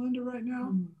up to Linda right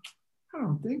now? I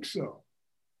don't think so.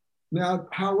 Now,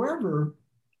 however,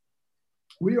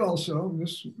 we also, and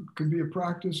this could be a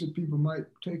practice that people might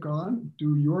take on,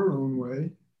 do your own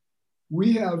way.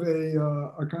 We have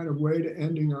a kind of way to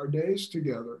ending our days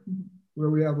together where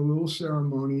we have a little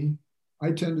ceremony.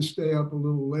 I tend to stay up a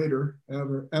little later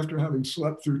after having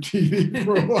slept through TV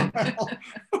for a while.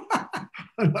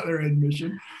 Another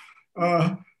admission.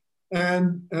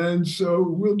 And so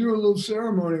we'll do a little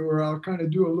ceremony where I'll kind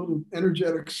of do a little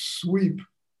energetic sweep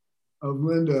of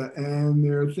Linda. And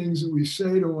there are things that we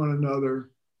say to one another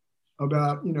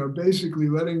about, basically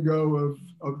letting go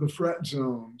of the fret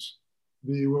zones,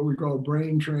 what we call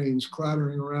brain trains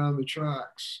clattering around the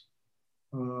tracks.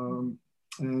 And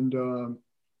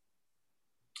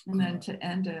then to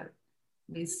end it,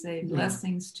 we say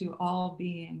blessings to all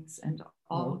beings and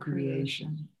all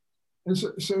creation. And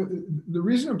so the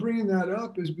reason I'm bringing that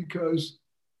up is because,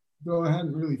 though I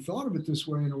hadn't really thought of it this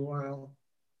way in a while,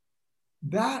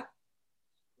 that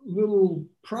little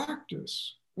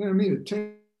practice, it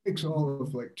takes all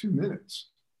of like 2 minutes,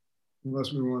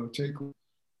 unless we want to take,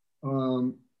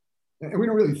 and we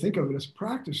don't really think of it as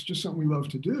practice, just something we love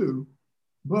to do.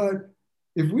 But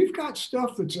if we've got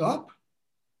stuff that's up,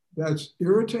 that's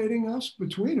irritating us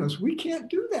between us, we can't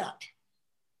do that,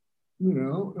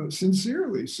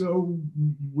 sincerely. So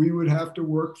we would have to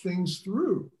work things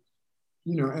through,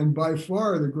 and by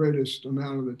far the greatest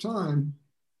amount of the time,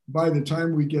 by the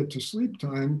time we get to sleep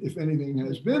time, if anything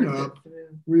has been up,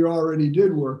 we already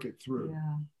did work it through.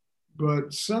 Yeah.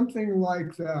 But something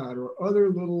like that, or other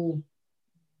little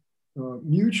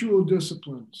mutual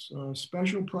disciplines,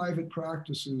 special private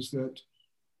practices that,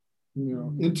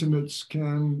 intimates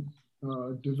can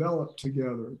develop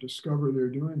together, discover they're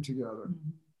doing together,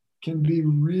 can be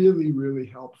really, really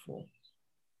helpful.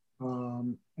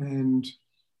 And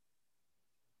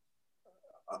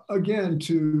again,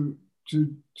 to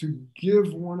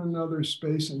give one another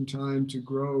space and time to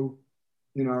grow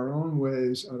in our own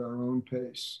ways at our own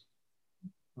pace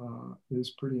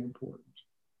is pretty important.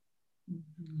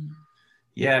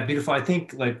 Yeah, beautiful. I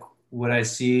think like what I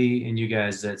see in you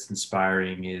guys that's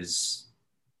inspiring is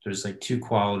there's like two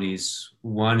qualities.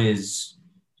 One is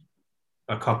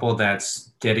a couple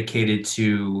that's dedicated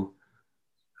to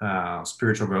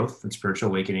spiritual growth and spiritual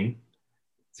awakening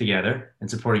together and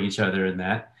supporting each other in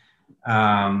that.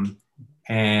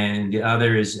 And the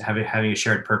other is having a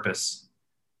shared purpose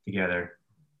together.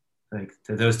 Like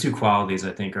those two qualities,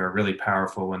 I think, are really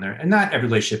powerful when and not every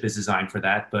relationship is designed for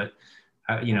that, but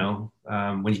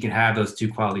when you can have those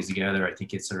two qualities together, I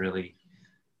think it's a really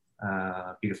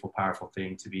beautiful, powerful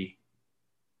thing to be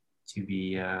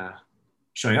be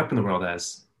showing up in the world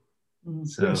as.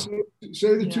 So, yeah,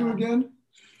 say the two again.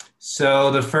 So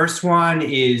the first one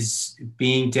is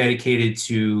being dedicated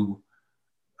to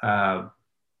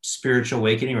spiritual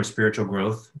awakening or spiritual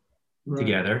growth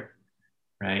together,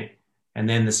 right? And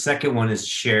then the second one is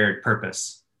shared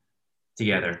purpose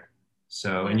together.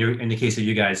 So in the case of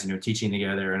you guys, teaching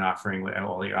together and offering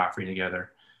all you're offering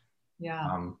together.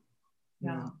 Yeah.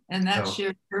 And that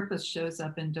shared purpose shows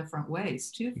up in different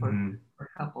ways too for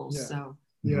couples. Yeah. So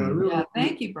really.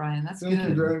 Thank you, Brian. That's thank good.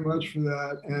 you very much for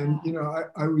that. And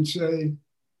I would say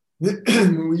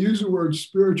when we use the word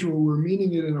spiritual, we're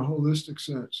meaning it in a holistic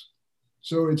sense.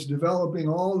 So it's developing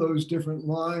all those different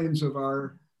lines of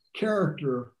our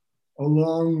character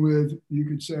along with, you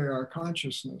could say, our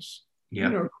consciousness.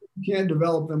 You can't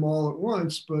develop them all at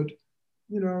once, but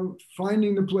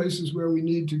finding the places where we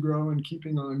need to grow and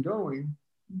keeping on going.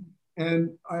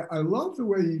 And I love the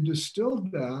way you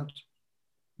distilled that.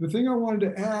 The thing I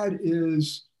wanted to add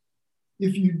is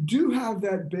if you do have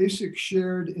that basic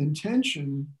shared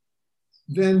intention,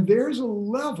 then there's a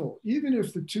level, even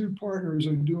if the two partners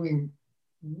are doing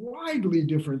widely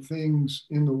different things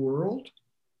in the world.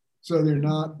 So they're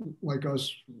not like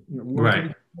us,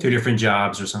 right. Two different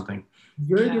jobs or something.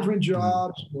 Very different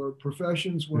jobs or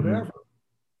professions, whatever.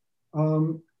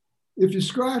 If you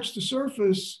scratch the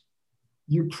surface,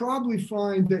 you probably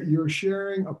find that you're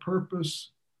sharing a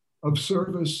purpose of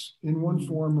service in one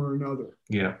form or another.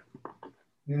 Yeah.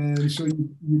 And so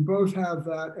you both have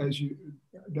that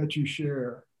that you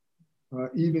share,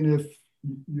 even if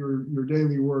your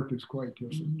daily work is quite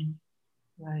different.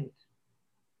 Right.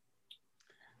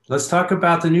 Let's talk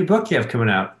about the new book you have coming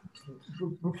out.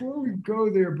 Before we go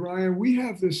there, Brian, we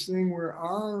have this thing where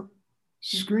our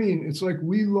screen, it's like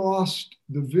we lost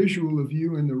the visual of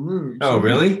you in the room. Oh,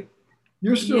 really?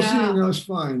 You're still seeing us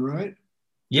fine, right?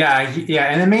 Yeah.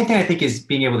 And the main thing I think is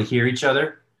being able to hear each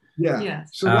other. Yeah. Yes.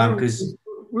 So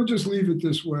we'll just leave it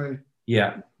this way.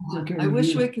 Yeah. Okay. I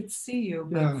wish we could see you,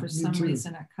 but for some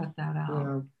reason I cut that out.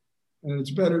 Yeah. And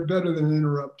it's better than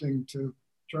interrupting to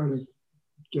try to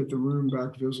get the room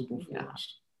back visible for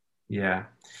us. Yeah.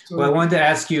 So, well, I wanted to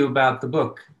ask you about the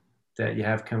book that you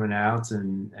have coming out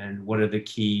and what are the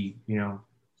key,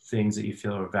 things that you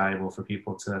feel are valuable for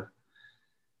people to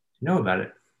know about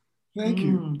it. Thank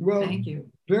you. Well, thank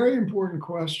you. Very important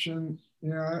question.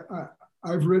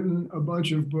 I've written a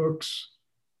bunch of books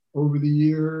over the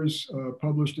years,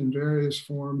 published in various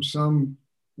forms, some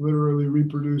literally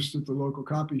reproduced at the local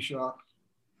copy shop,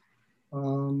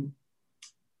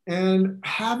 and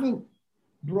haven't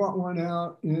brought one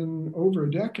out in over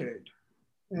a decade.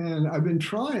 And I've been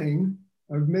trying,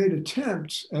 I've made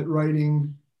attempts at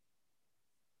writing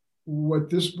what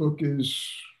this book is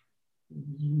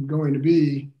going to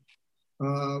be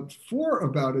for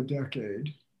about a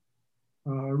decade.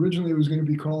 Originally, it was going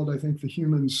to be called, I think, The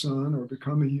Human Son or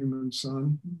Become a Human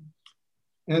Son.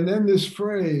 And then this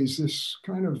phrase, this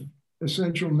kind of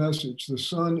essential message, the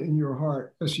sun in your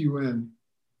heart, S-U-N,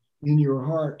 in your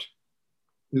heart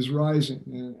is rising.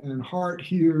 And heart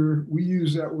here, we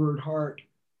use that word heart,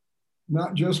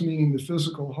 not just meaning the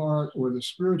physical heart or the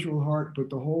spiritual heart, but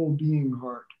the whole being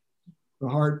heart. The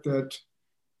heart that,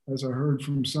 as I heard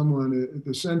from someone,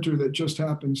 the center that just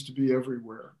happens to be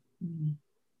everywhere.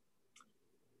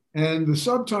 And the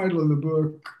subtitle of the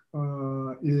book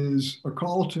is A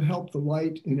Call to Help the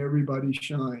Light in Everybody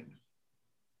Shine.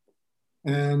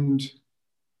 And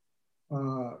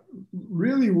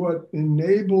really what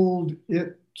enabled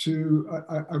it to,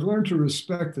 I've learned to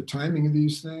respect the timing of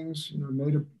these things,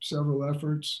 made several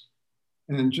efforts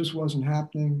and just wasn't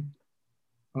happening.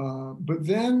 But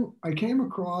then I came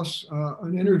across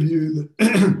an interview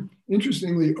that,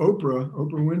 interestingly, Oprah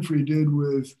Winfrey did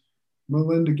with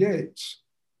Melinda Gates,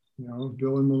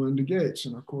 Bill and Melinda Gates.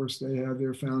 And of course, they have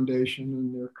their foundation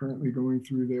and they're currently going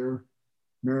through their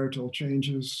marital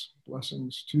changes,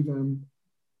 blessings to them.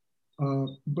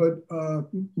 But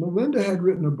Melinda had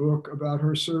written a book about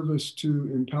her service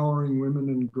to empowering women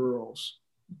and girls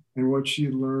and what she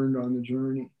had learned on the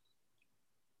journey.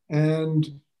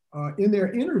 And in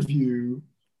their interview,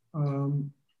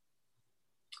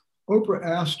 Oprah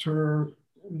asked her,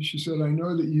 she said, I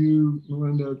know that you,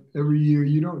 Melinda, every year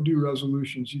you don't do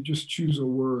resolutions, you just choose a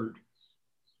word.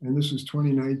 And this is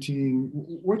 2019.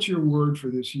 What's your word for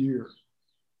this year?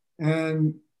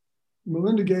 And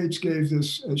Melinda Gates gave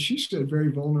this, as she said,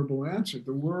 very vulnerable answer.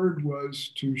 The word was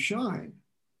to shine.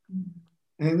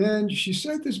 And then she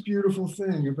said this beautiful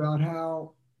thing about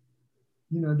how,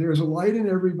 there's a light in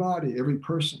everybody, every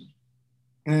person.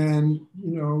 And,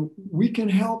 we can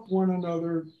help one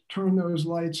another turn those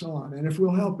lights on. And if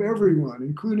we'll help everyone,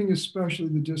 including especially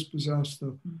the dispossessed,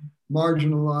 the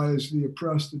marginalized, the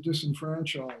oppressed, the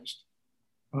disenfranchised,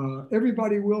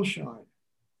 everybody will shine.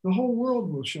 The whole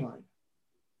world will shine.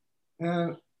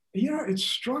 And, it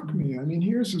struck me. I mean,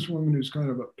 here's this woman who's kind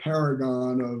of a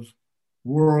paragon of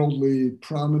worldly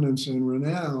prominence and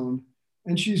renown,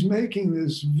 and she's making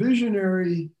this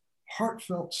visionary,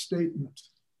 heartfelt statement.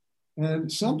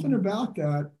 And something about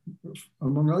that,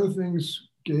 among other things,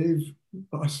 gave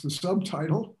us the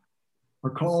subtitle, A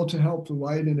Call to Help the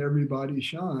Light in Everybody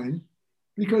Shine,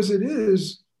 because it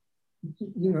is,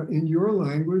 in your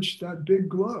language, that big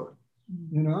glow.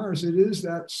 In ours, it is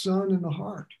that sun in the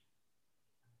heart.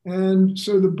 And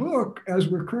so the book, as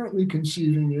we're currently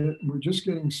conceiving it, we're just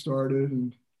getting started,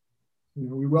 and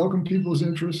we welcome people's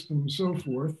interest and so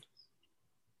forth.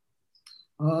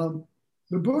 The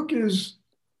book is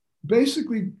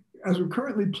basically, as we're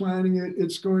currently planning it,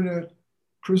 it's going to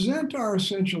present our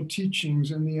essential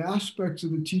teachings and the aspects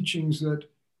of the teachings that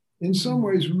in some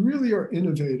ways really are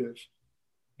innovative,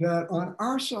 that on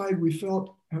our side we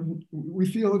feel have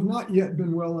not yet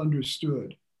been well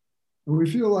understood. And we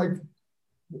feel like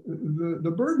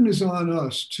the burden is on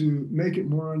us to make it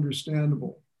more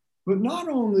understandable, but not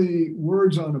only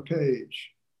words on a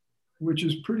page, which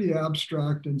is pretty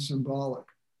abstract and symbolic.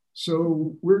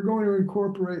 So we're going to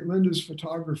incorporate Linda's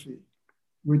photography,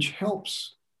 which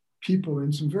helps people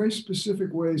in some very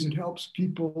specific ways. It helps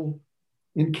people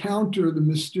encounter the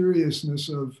mysteriousness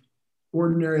of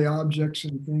ordinary objects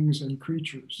and things and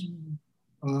creatures.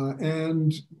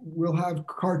 And we'll have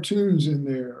cartoons in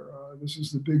there. This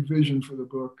is the big vision for the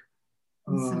book.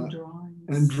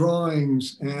 And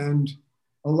drawings and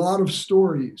a lot of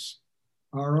stories.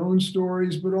 Our own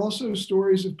stories, but also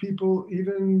stories of people,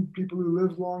 even people who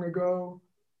lived long ago.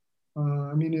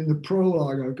 In the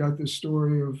prologue, I've got this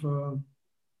story of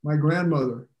my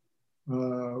grandmother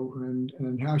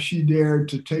and how she dared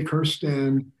to take her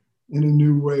stand in a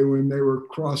new way when they were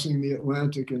crossing the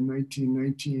Atlantic in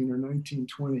 1919 or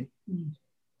 1920.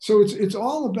 So it's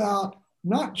all about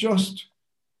not just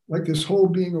like this whole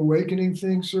being awakening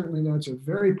thing. Certainly that's a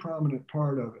very prominent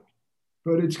part of it.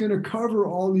 But it's going to cover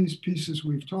all these pieces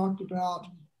we've talked about.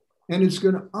 And it's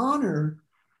going to honor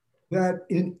that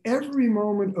in every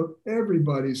moment of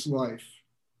everybody's life,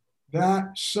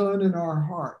 that sun in our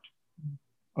heart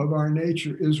of our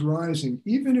nature is rising,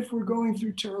 even if we're going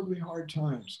through terribly hard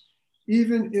times,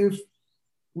 even if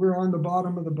we're on the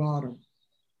bottom of the bottom.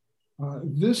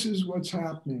 This is what's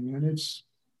happening. And it's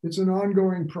an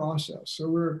ongoing process. So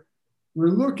we're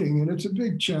looking, and it's a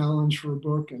big challenge for a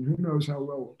book, and who knows how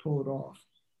well we'll pull it off.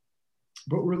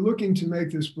 But we're looking to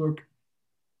make this book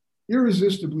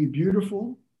irresistibly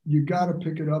beautiful. You got to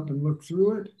pick it up and look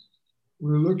through it.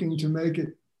 We're looking to make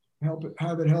it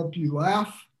have it help you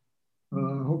laugh.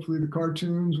 Hopefully the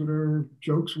cartoons, whatever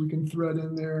jokes we can thread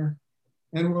in there.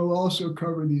 And we'll also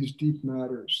cover these deep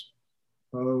matters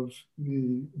of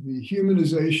the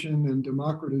humanization and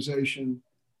democratization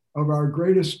of our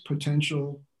greatest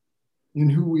potential in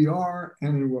who we are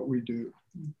and in what we do.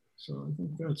 So I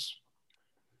think that's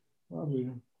probably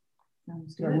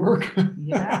that work.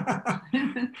 Yeah.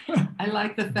 I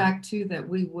like the fact too that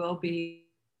we will be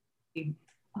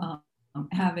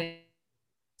having,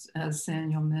 as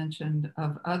Saniel mentioned,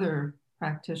 of other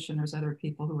practitioners, other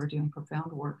people who are doing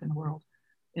profound work in the world,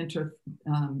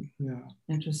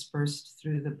 interspersed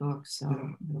throw the book. So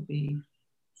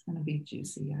it's going to be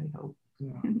juicy, I hope.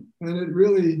 Yeah. And it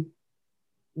really,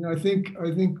 I think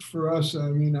for us,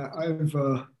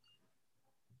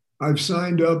 I've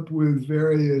signed up with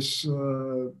various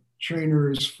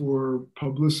trainers for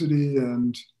publicity,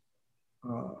 and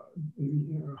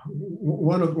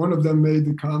one of them made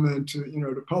the comment,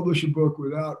 to publish a book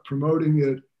without promoting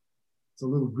it, it's a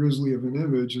little grisly of an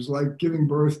image, is like giving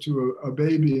birth to a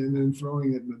baby and then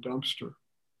throwing it in the dumpster.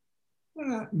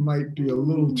 That might be a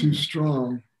little too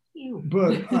strong,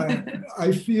 but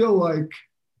I feel like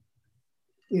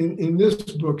in this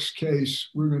book's case,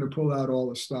 we're going to pull out all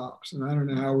the stops, and I don't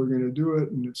know how we're going to do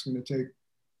it, and it's going to take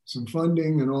some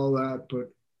funding and all that, but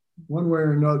one way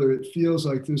or another, it feels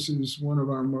like this is one of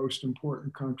our most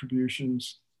important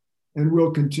contributions and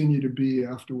will continue to be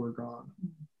after we're gone.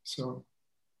 So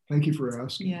thank you for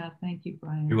asking. Yeah, thank you,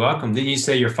 Brian. You're welcome. Didn't you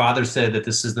say your father said that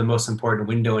this is the most important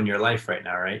window in your life right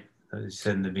now, right? As you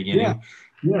said in the beginning.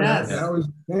 Yeah, that was,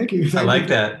 thank you. I like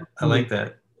that.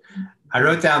 I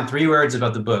wrote down 3 words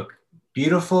about the book: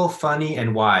 beautiful, funny,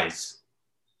 and wise.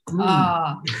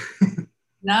 Nice.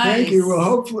 Thank you.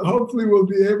 Well, hopefully we'll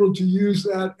be able to use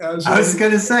that as. I was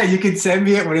going to say, you can send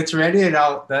me it when it's ready, and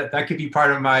that could be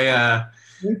part of my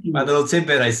Thank my you. little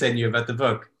tidbit I sent you about the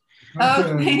book. Oh,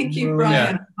 Okay. thank you, Well,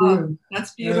 Brian. Yeah. Oh,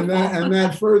 that's beautiful. and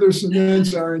that further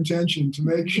cements our intention to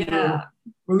make sure. Yeah.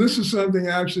 Well, this is something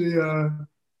actually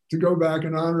to go back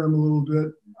and honor him a little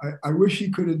bit. I wish he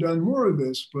could have done more of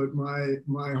this, but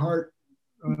my heart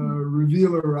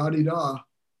revealer Adida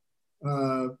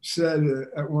said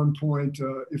at one point,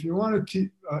 if you want to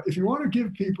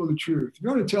give people the truth, if you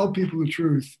want to tell people the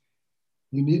truth,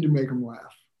 you need to make them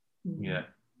laugh. Yeah.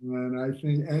 And I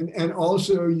think, and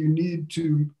also you need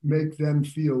to make them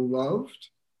feel loved.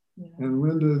 Yeah. And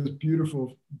Linda's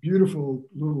beautiful, beautiful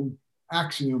little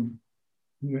axiom,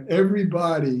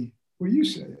 everybody, well, you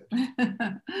say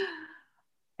it.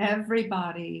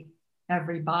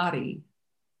 Everybody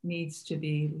needs to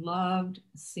be loved,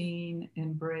 seen,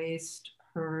 embraced,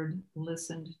 heard,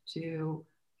 listened to,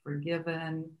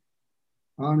 forgiven,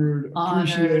 honored,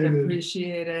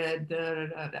 appreciated.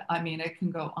 I mean, it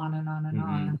can go on and on and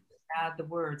on. Add the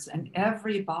words, and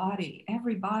everybody,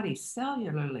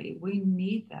 cellularly, we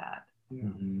need that.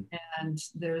 And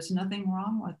there's nothing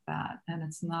wrong with that. And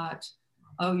it's not,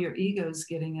 oh, your ego's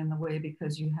getting in the way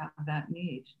because you have that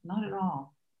need. Not at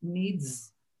all.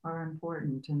 Needs are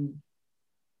important, and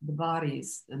the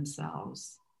bodies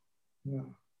themselves.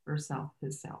 Herself,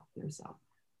 his self, their self,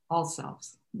 all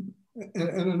selves.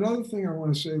 And another thing I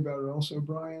want to say about it also,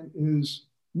 Brian, is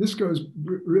this goes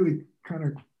really kind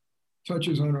of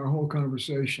touches on our whole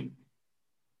conversation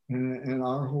and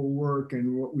our whole work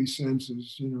and what we sense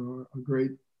is, a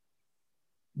great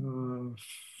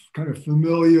kind of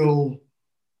familial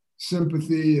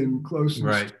sympathy and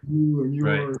closeness to you and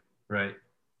your. Right.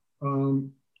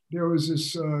 There was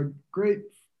this great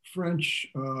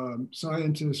French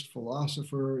scientist,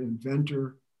 philosopher,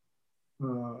 inventor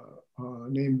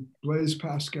named Blaise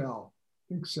Pascal,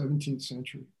 I think 17th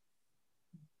century.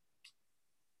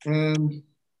 And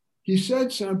he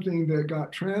said something that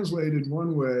got translated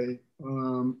one way,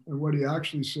 and what he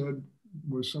actually said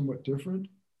was somewhat different.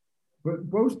 But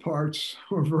both parts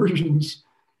or versions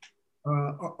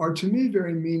are to me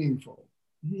very meaningful.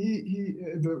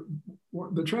 The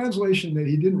translation that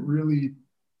he didn't really,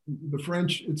 the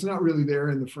French, it's not really there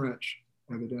in the French,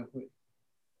 evidently,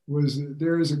 was that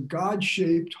there is a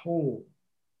God-shaped hole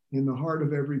in the heart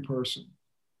of every person.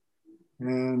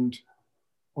 And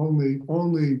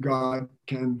only God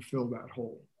can fill that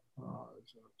hole,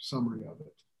 is a summary of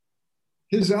it.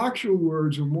 His actual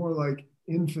words are more like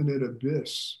infinite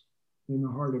abyss in the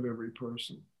heart of every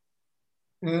person.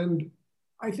 And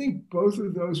I think both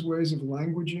of those ways of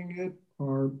languaging it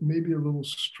are maybe a little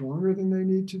stronger than they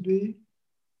need to be,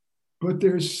 but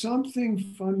there's something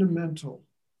fundamental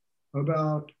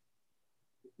about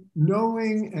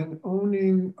knowing and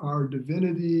owning our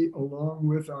divinity along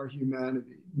with our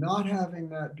humanity, not having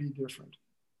that be different.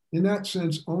 In that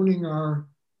sense, owning our,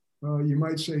 you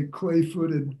might say,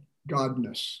 clay-footed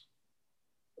godness.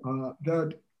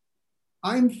 That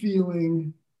I'm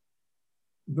feeling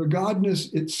the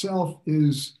godness itself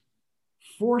is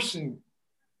forcing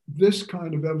this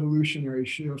kind of evolutionary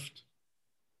shift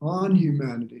on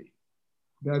humanity.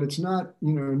 That it's not,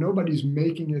 nobody's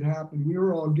making it happen. We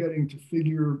are all getting to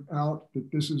figure out that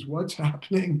this is what's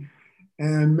happening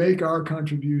and make our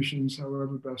contributions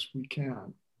however best we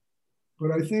can.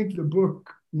 But I think the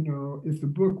book, if the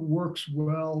book works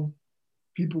well,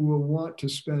 people will want to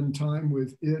spend time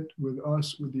with it, with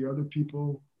us, with the other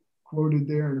people quoted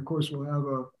there. And of course, we'll have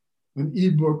an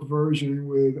ebook version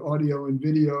with audio and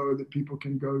video that people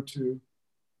can go to.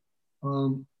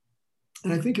 And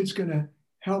I think it's going to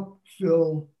help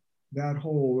fill that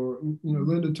hole. Or,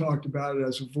 Linda talked about it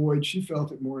as a void. She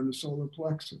felt it more in the solar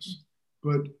plexus.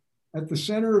 But at the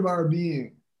center of our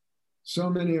being, so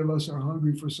many of us are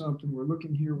hungry for something. We're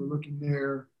looking here, we're looking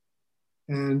there.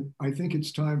 And I think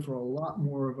it's time for a lot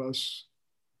more of us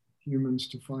humans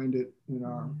to find it in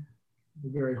the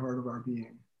very heart of our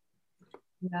being.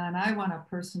 Yeah, and I want to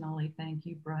personally thank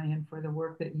you, Brian, for the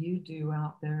work that you do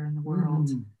out there in the world,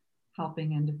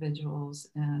 helping individuals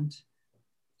and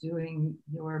doing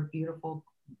your beautiful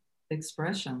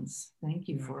expressions. Thank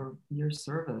you for your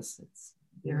service. It's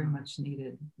very much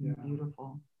needed and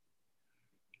beautiful.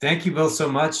 Thank you both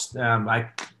so much. I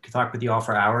could talk with you all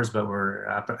for hours, but we're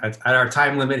at our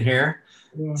time limit here.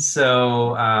 Yeah.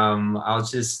 So I'll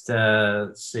just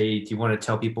say, do you want to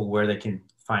tell people where they can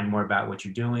find more about what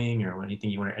you're doing, or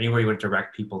anything anywhere you want to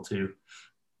direct people to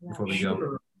before we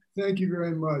go? Thank you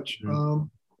very much.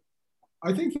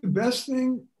 I think the best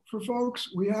thing for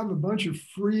folks, we have a bunch of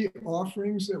free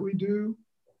offerings that we do.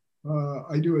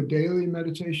 I do a daily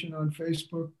meditation on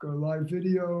Facebook, live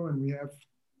video, and we have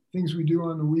things we do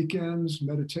on the weekends,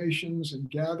 meditations and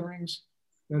gatherings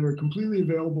that are completely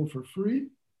available for free.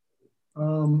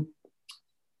 And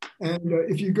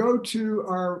if you go to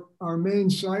our main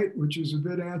site, which is a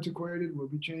bit antiquated, we'll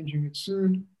be changing it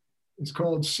soon. It's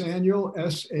called Saniel,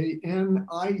 Saniel,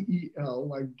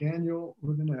 like Daniel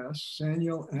with an S,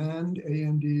 Saniel and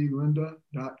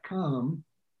Linda.com,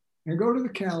 and go to the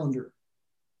calendar.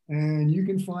 And you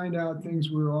can find out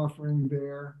things we're offering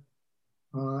there.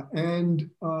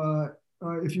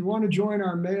 If you want to join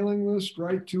our mailing list,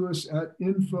 write to us at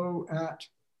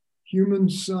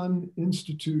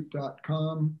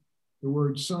info@humansuninstitute.com. The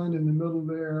word sun in the middle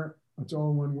there, that's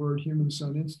all one word, Human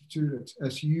Sun Institute, it's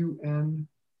S-U-N.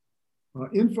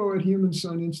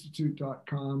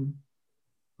 Info@humansuninstitute.com.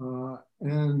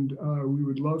 We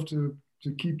would love to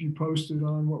keep you posted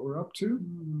on what we're up to.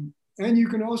 And you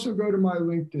can also go to my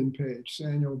LinkedIn page,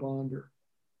 Saniel Bonder.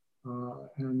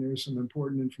 And there's some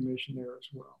important information there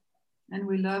as well. And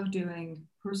we love doing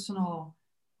personal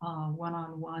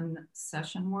one-on-one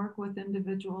session work with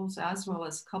individuals as well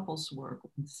as couples work.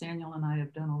 Saniel and I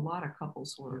have done a lot of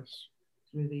couples work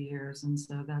through the years, and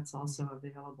so that's also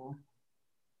available.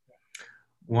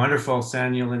 Wonderful,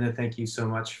 Saniel, Linda, thank you so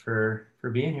much for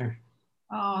being here.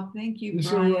 Oh, thank you, You're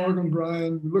Brian. so welcome,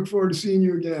 Brian. We look forward to seeing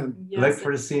you again. Yes. Look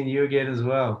forward to seeing you again as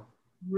well.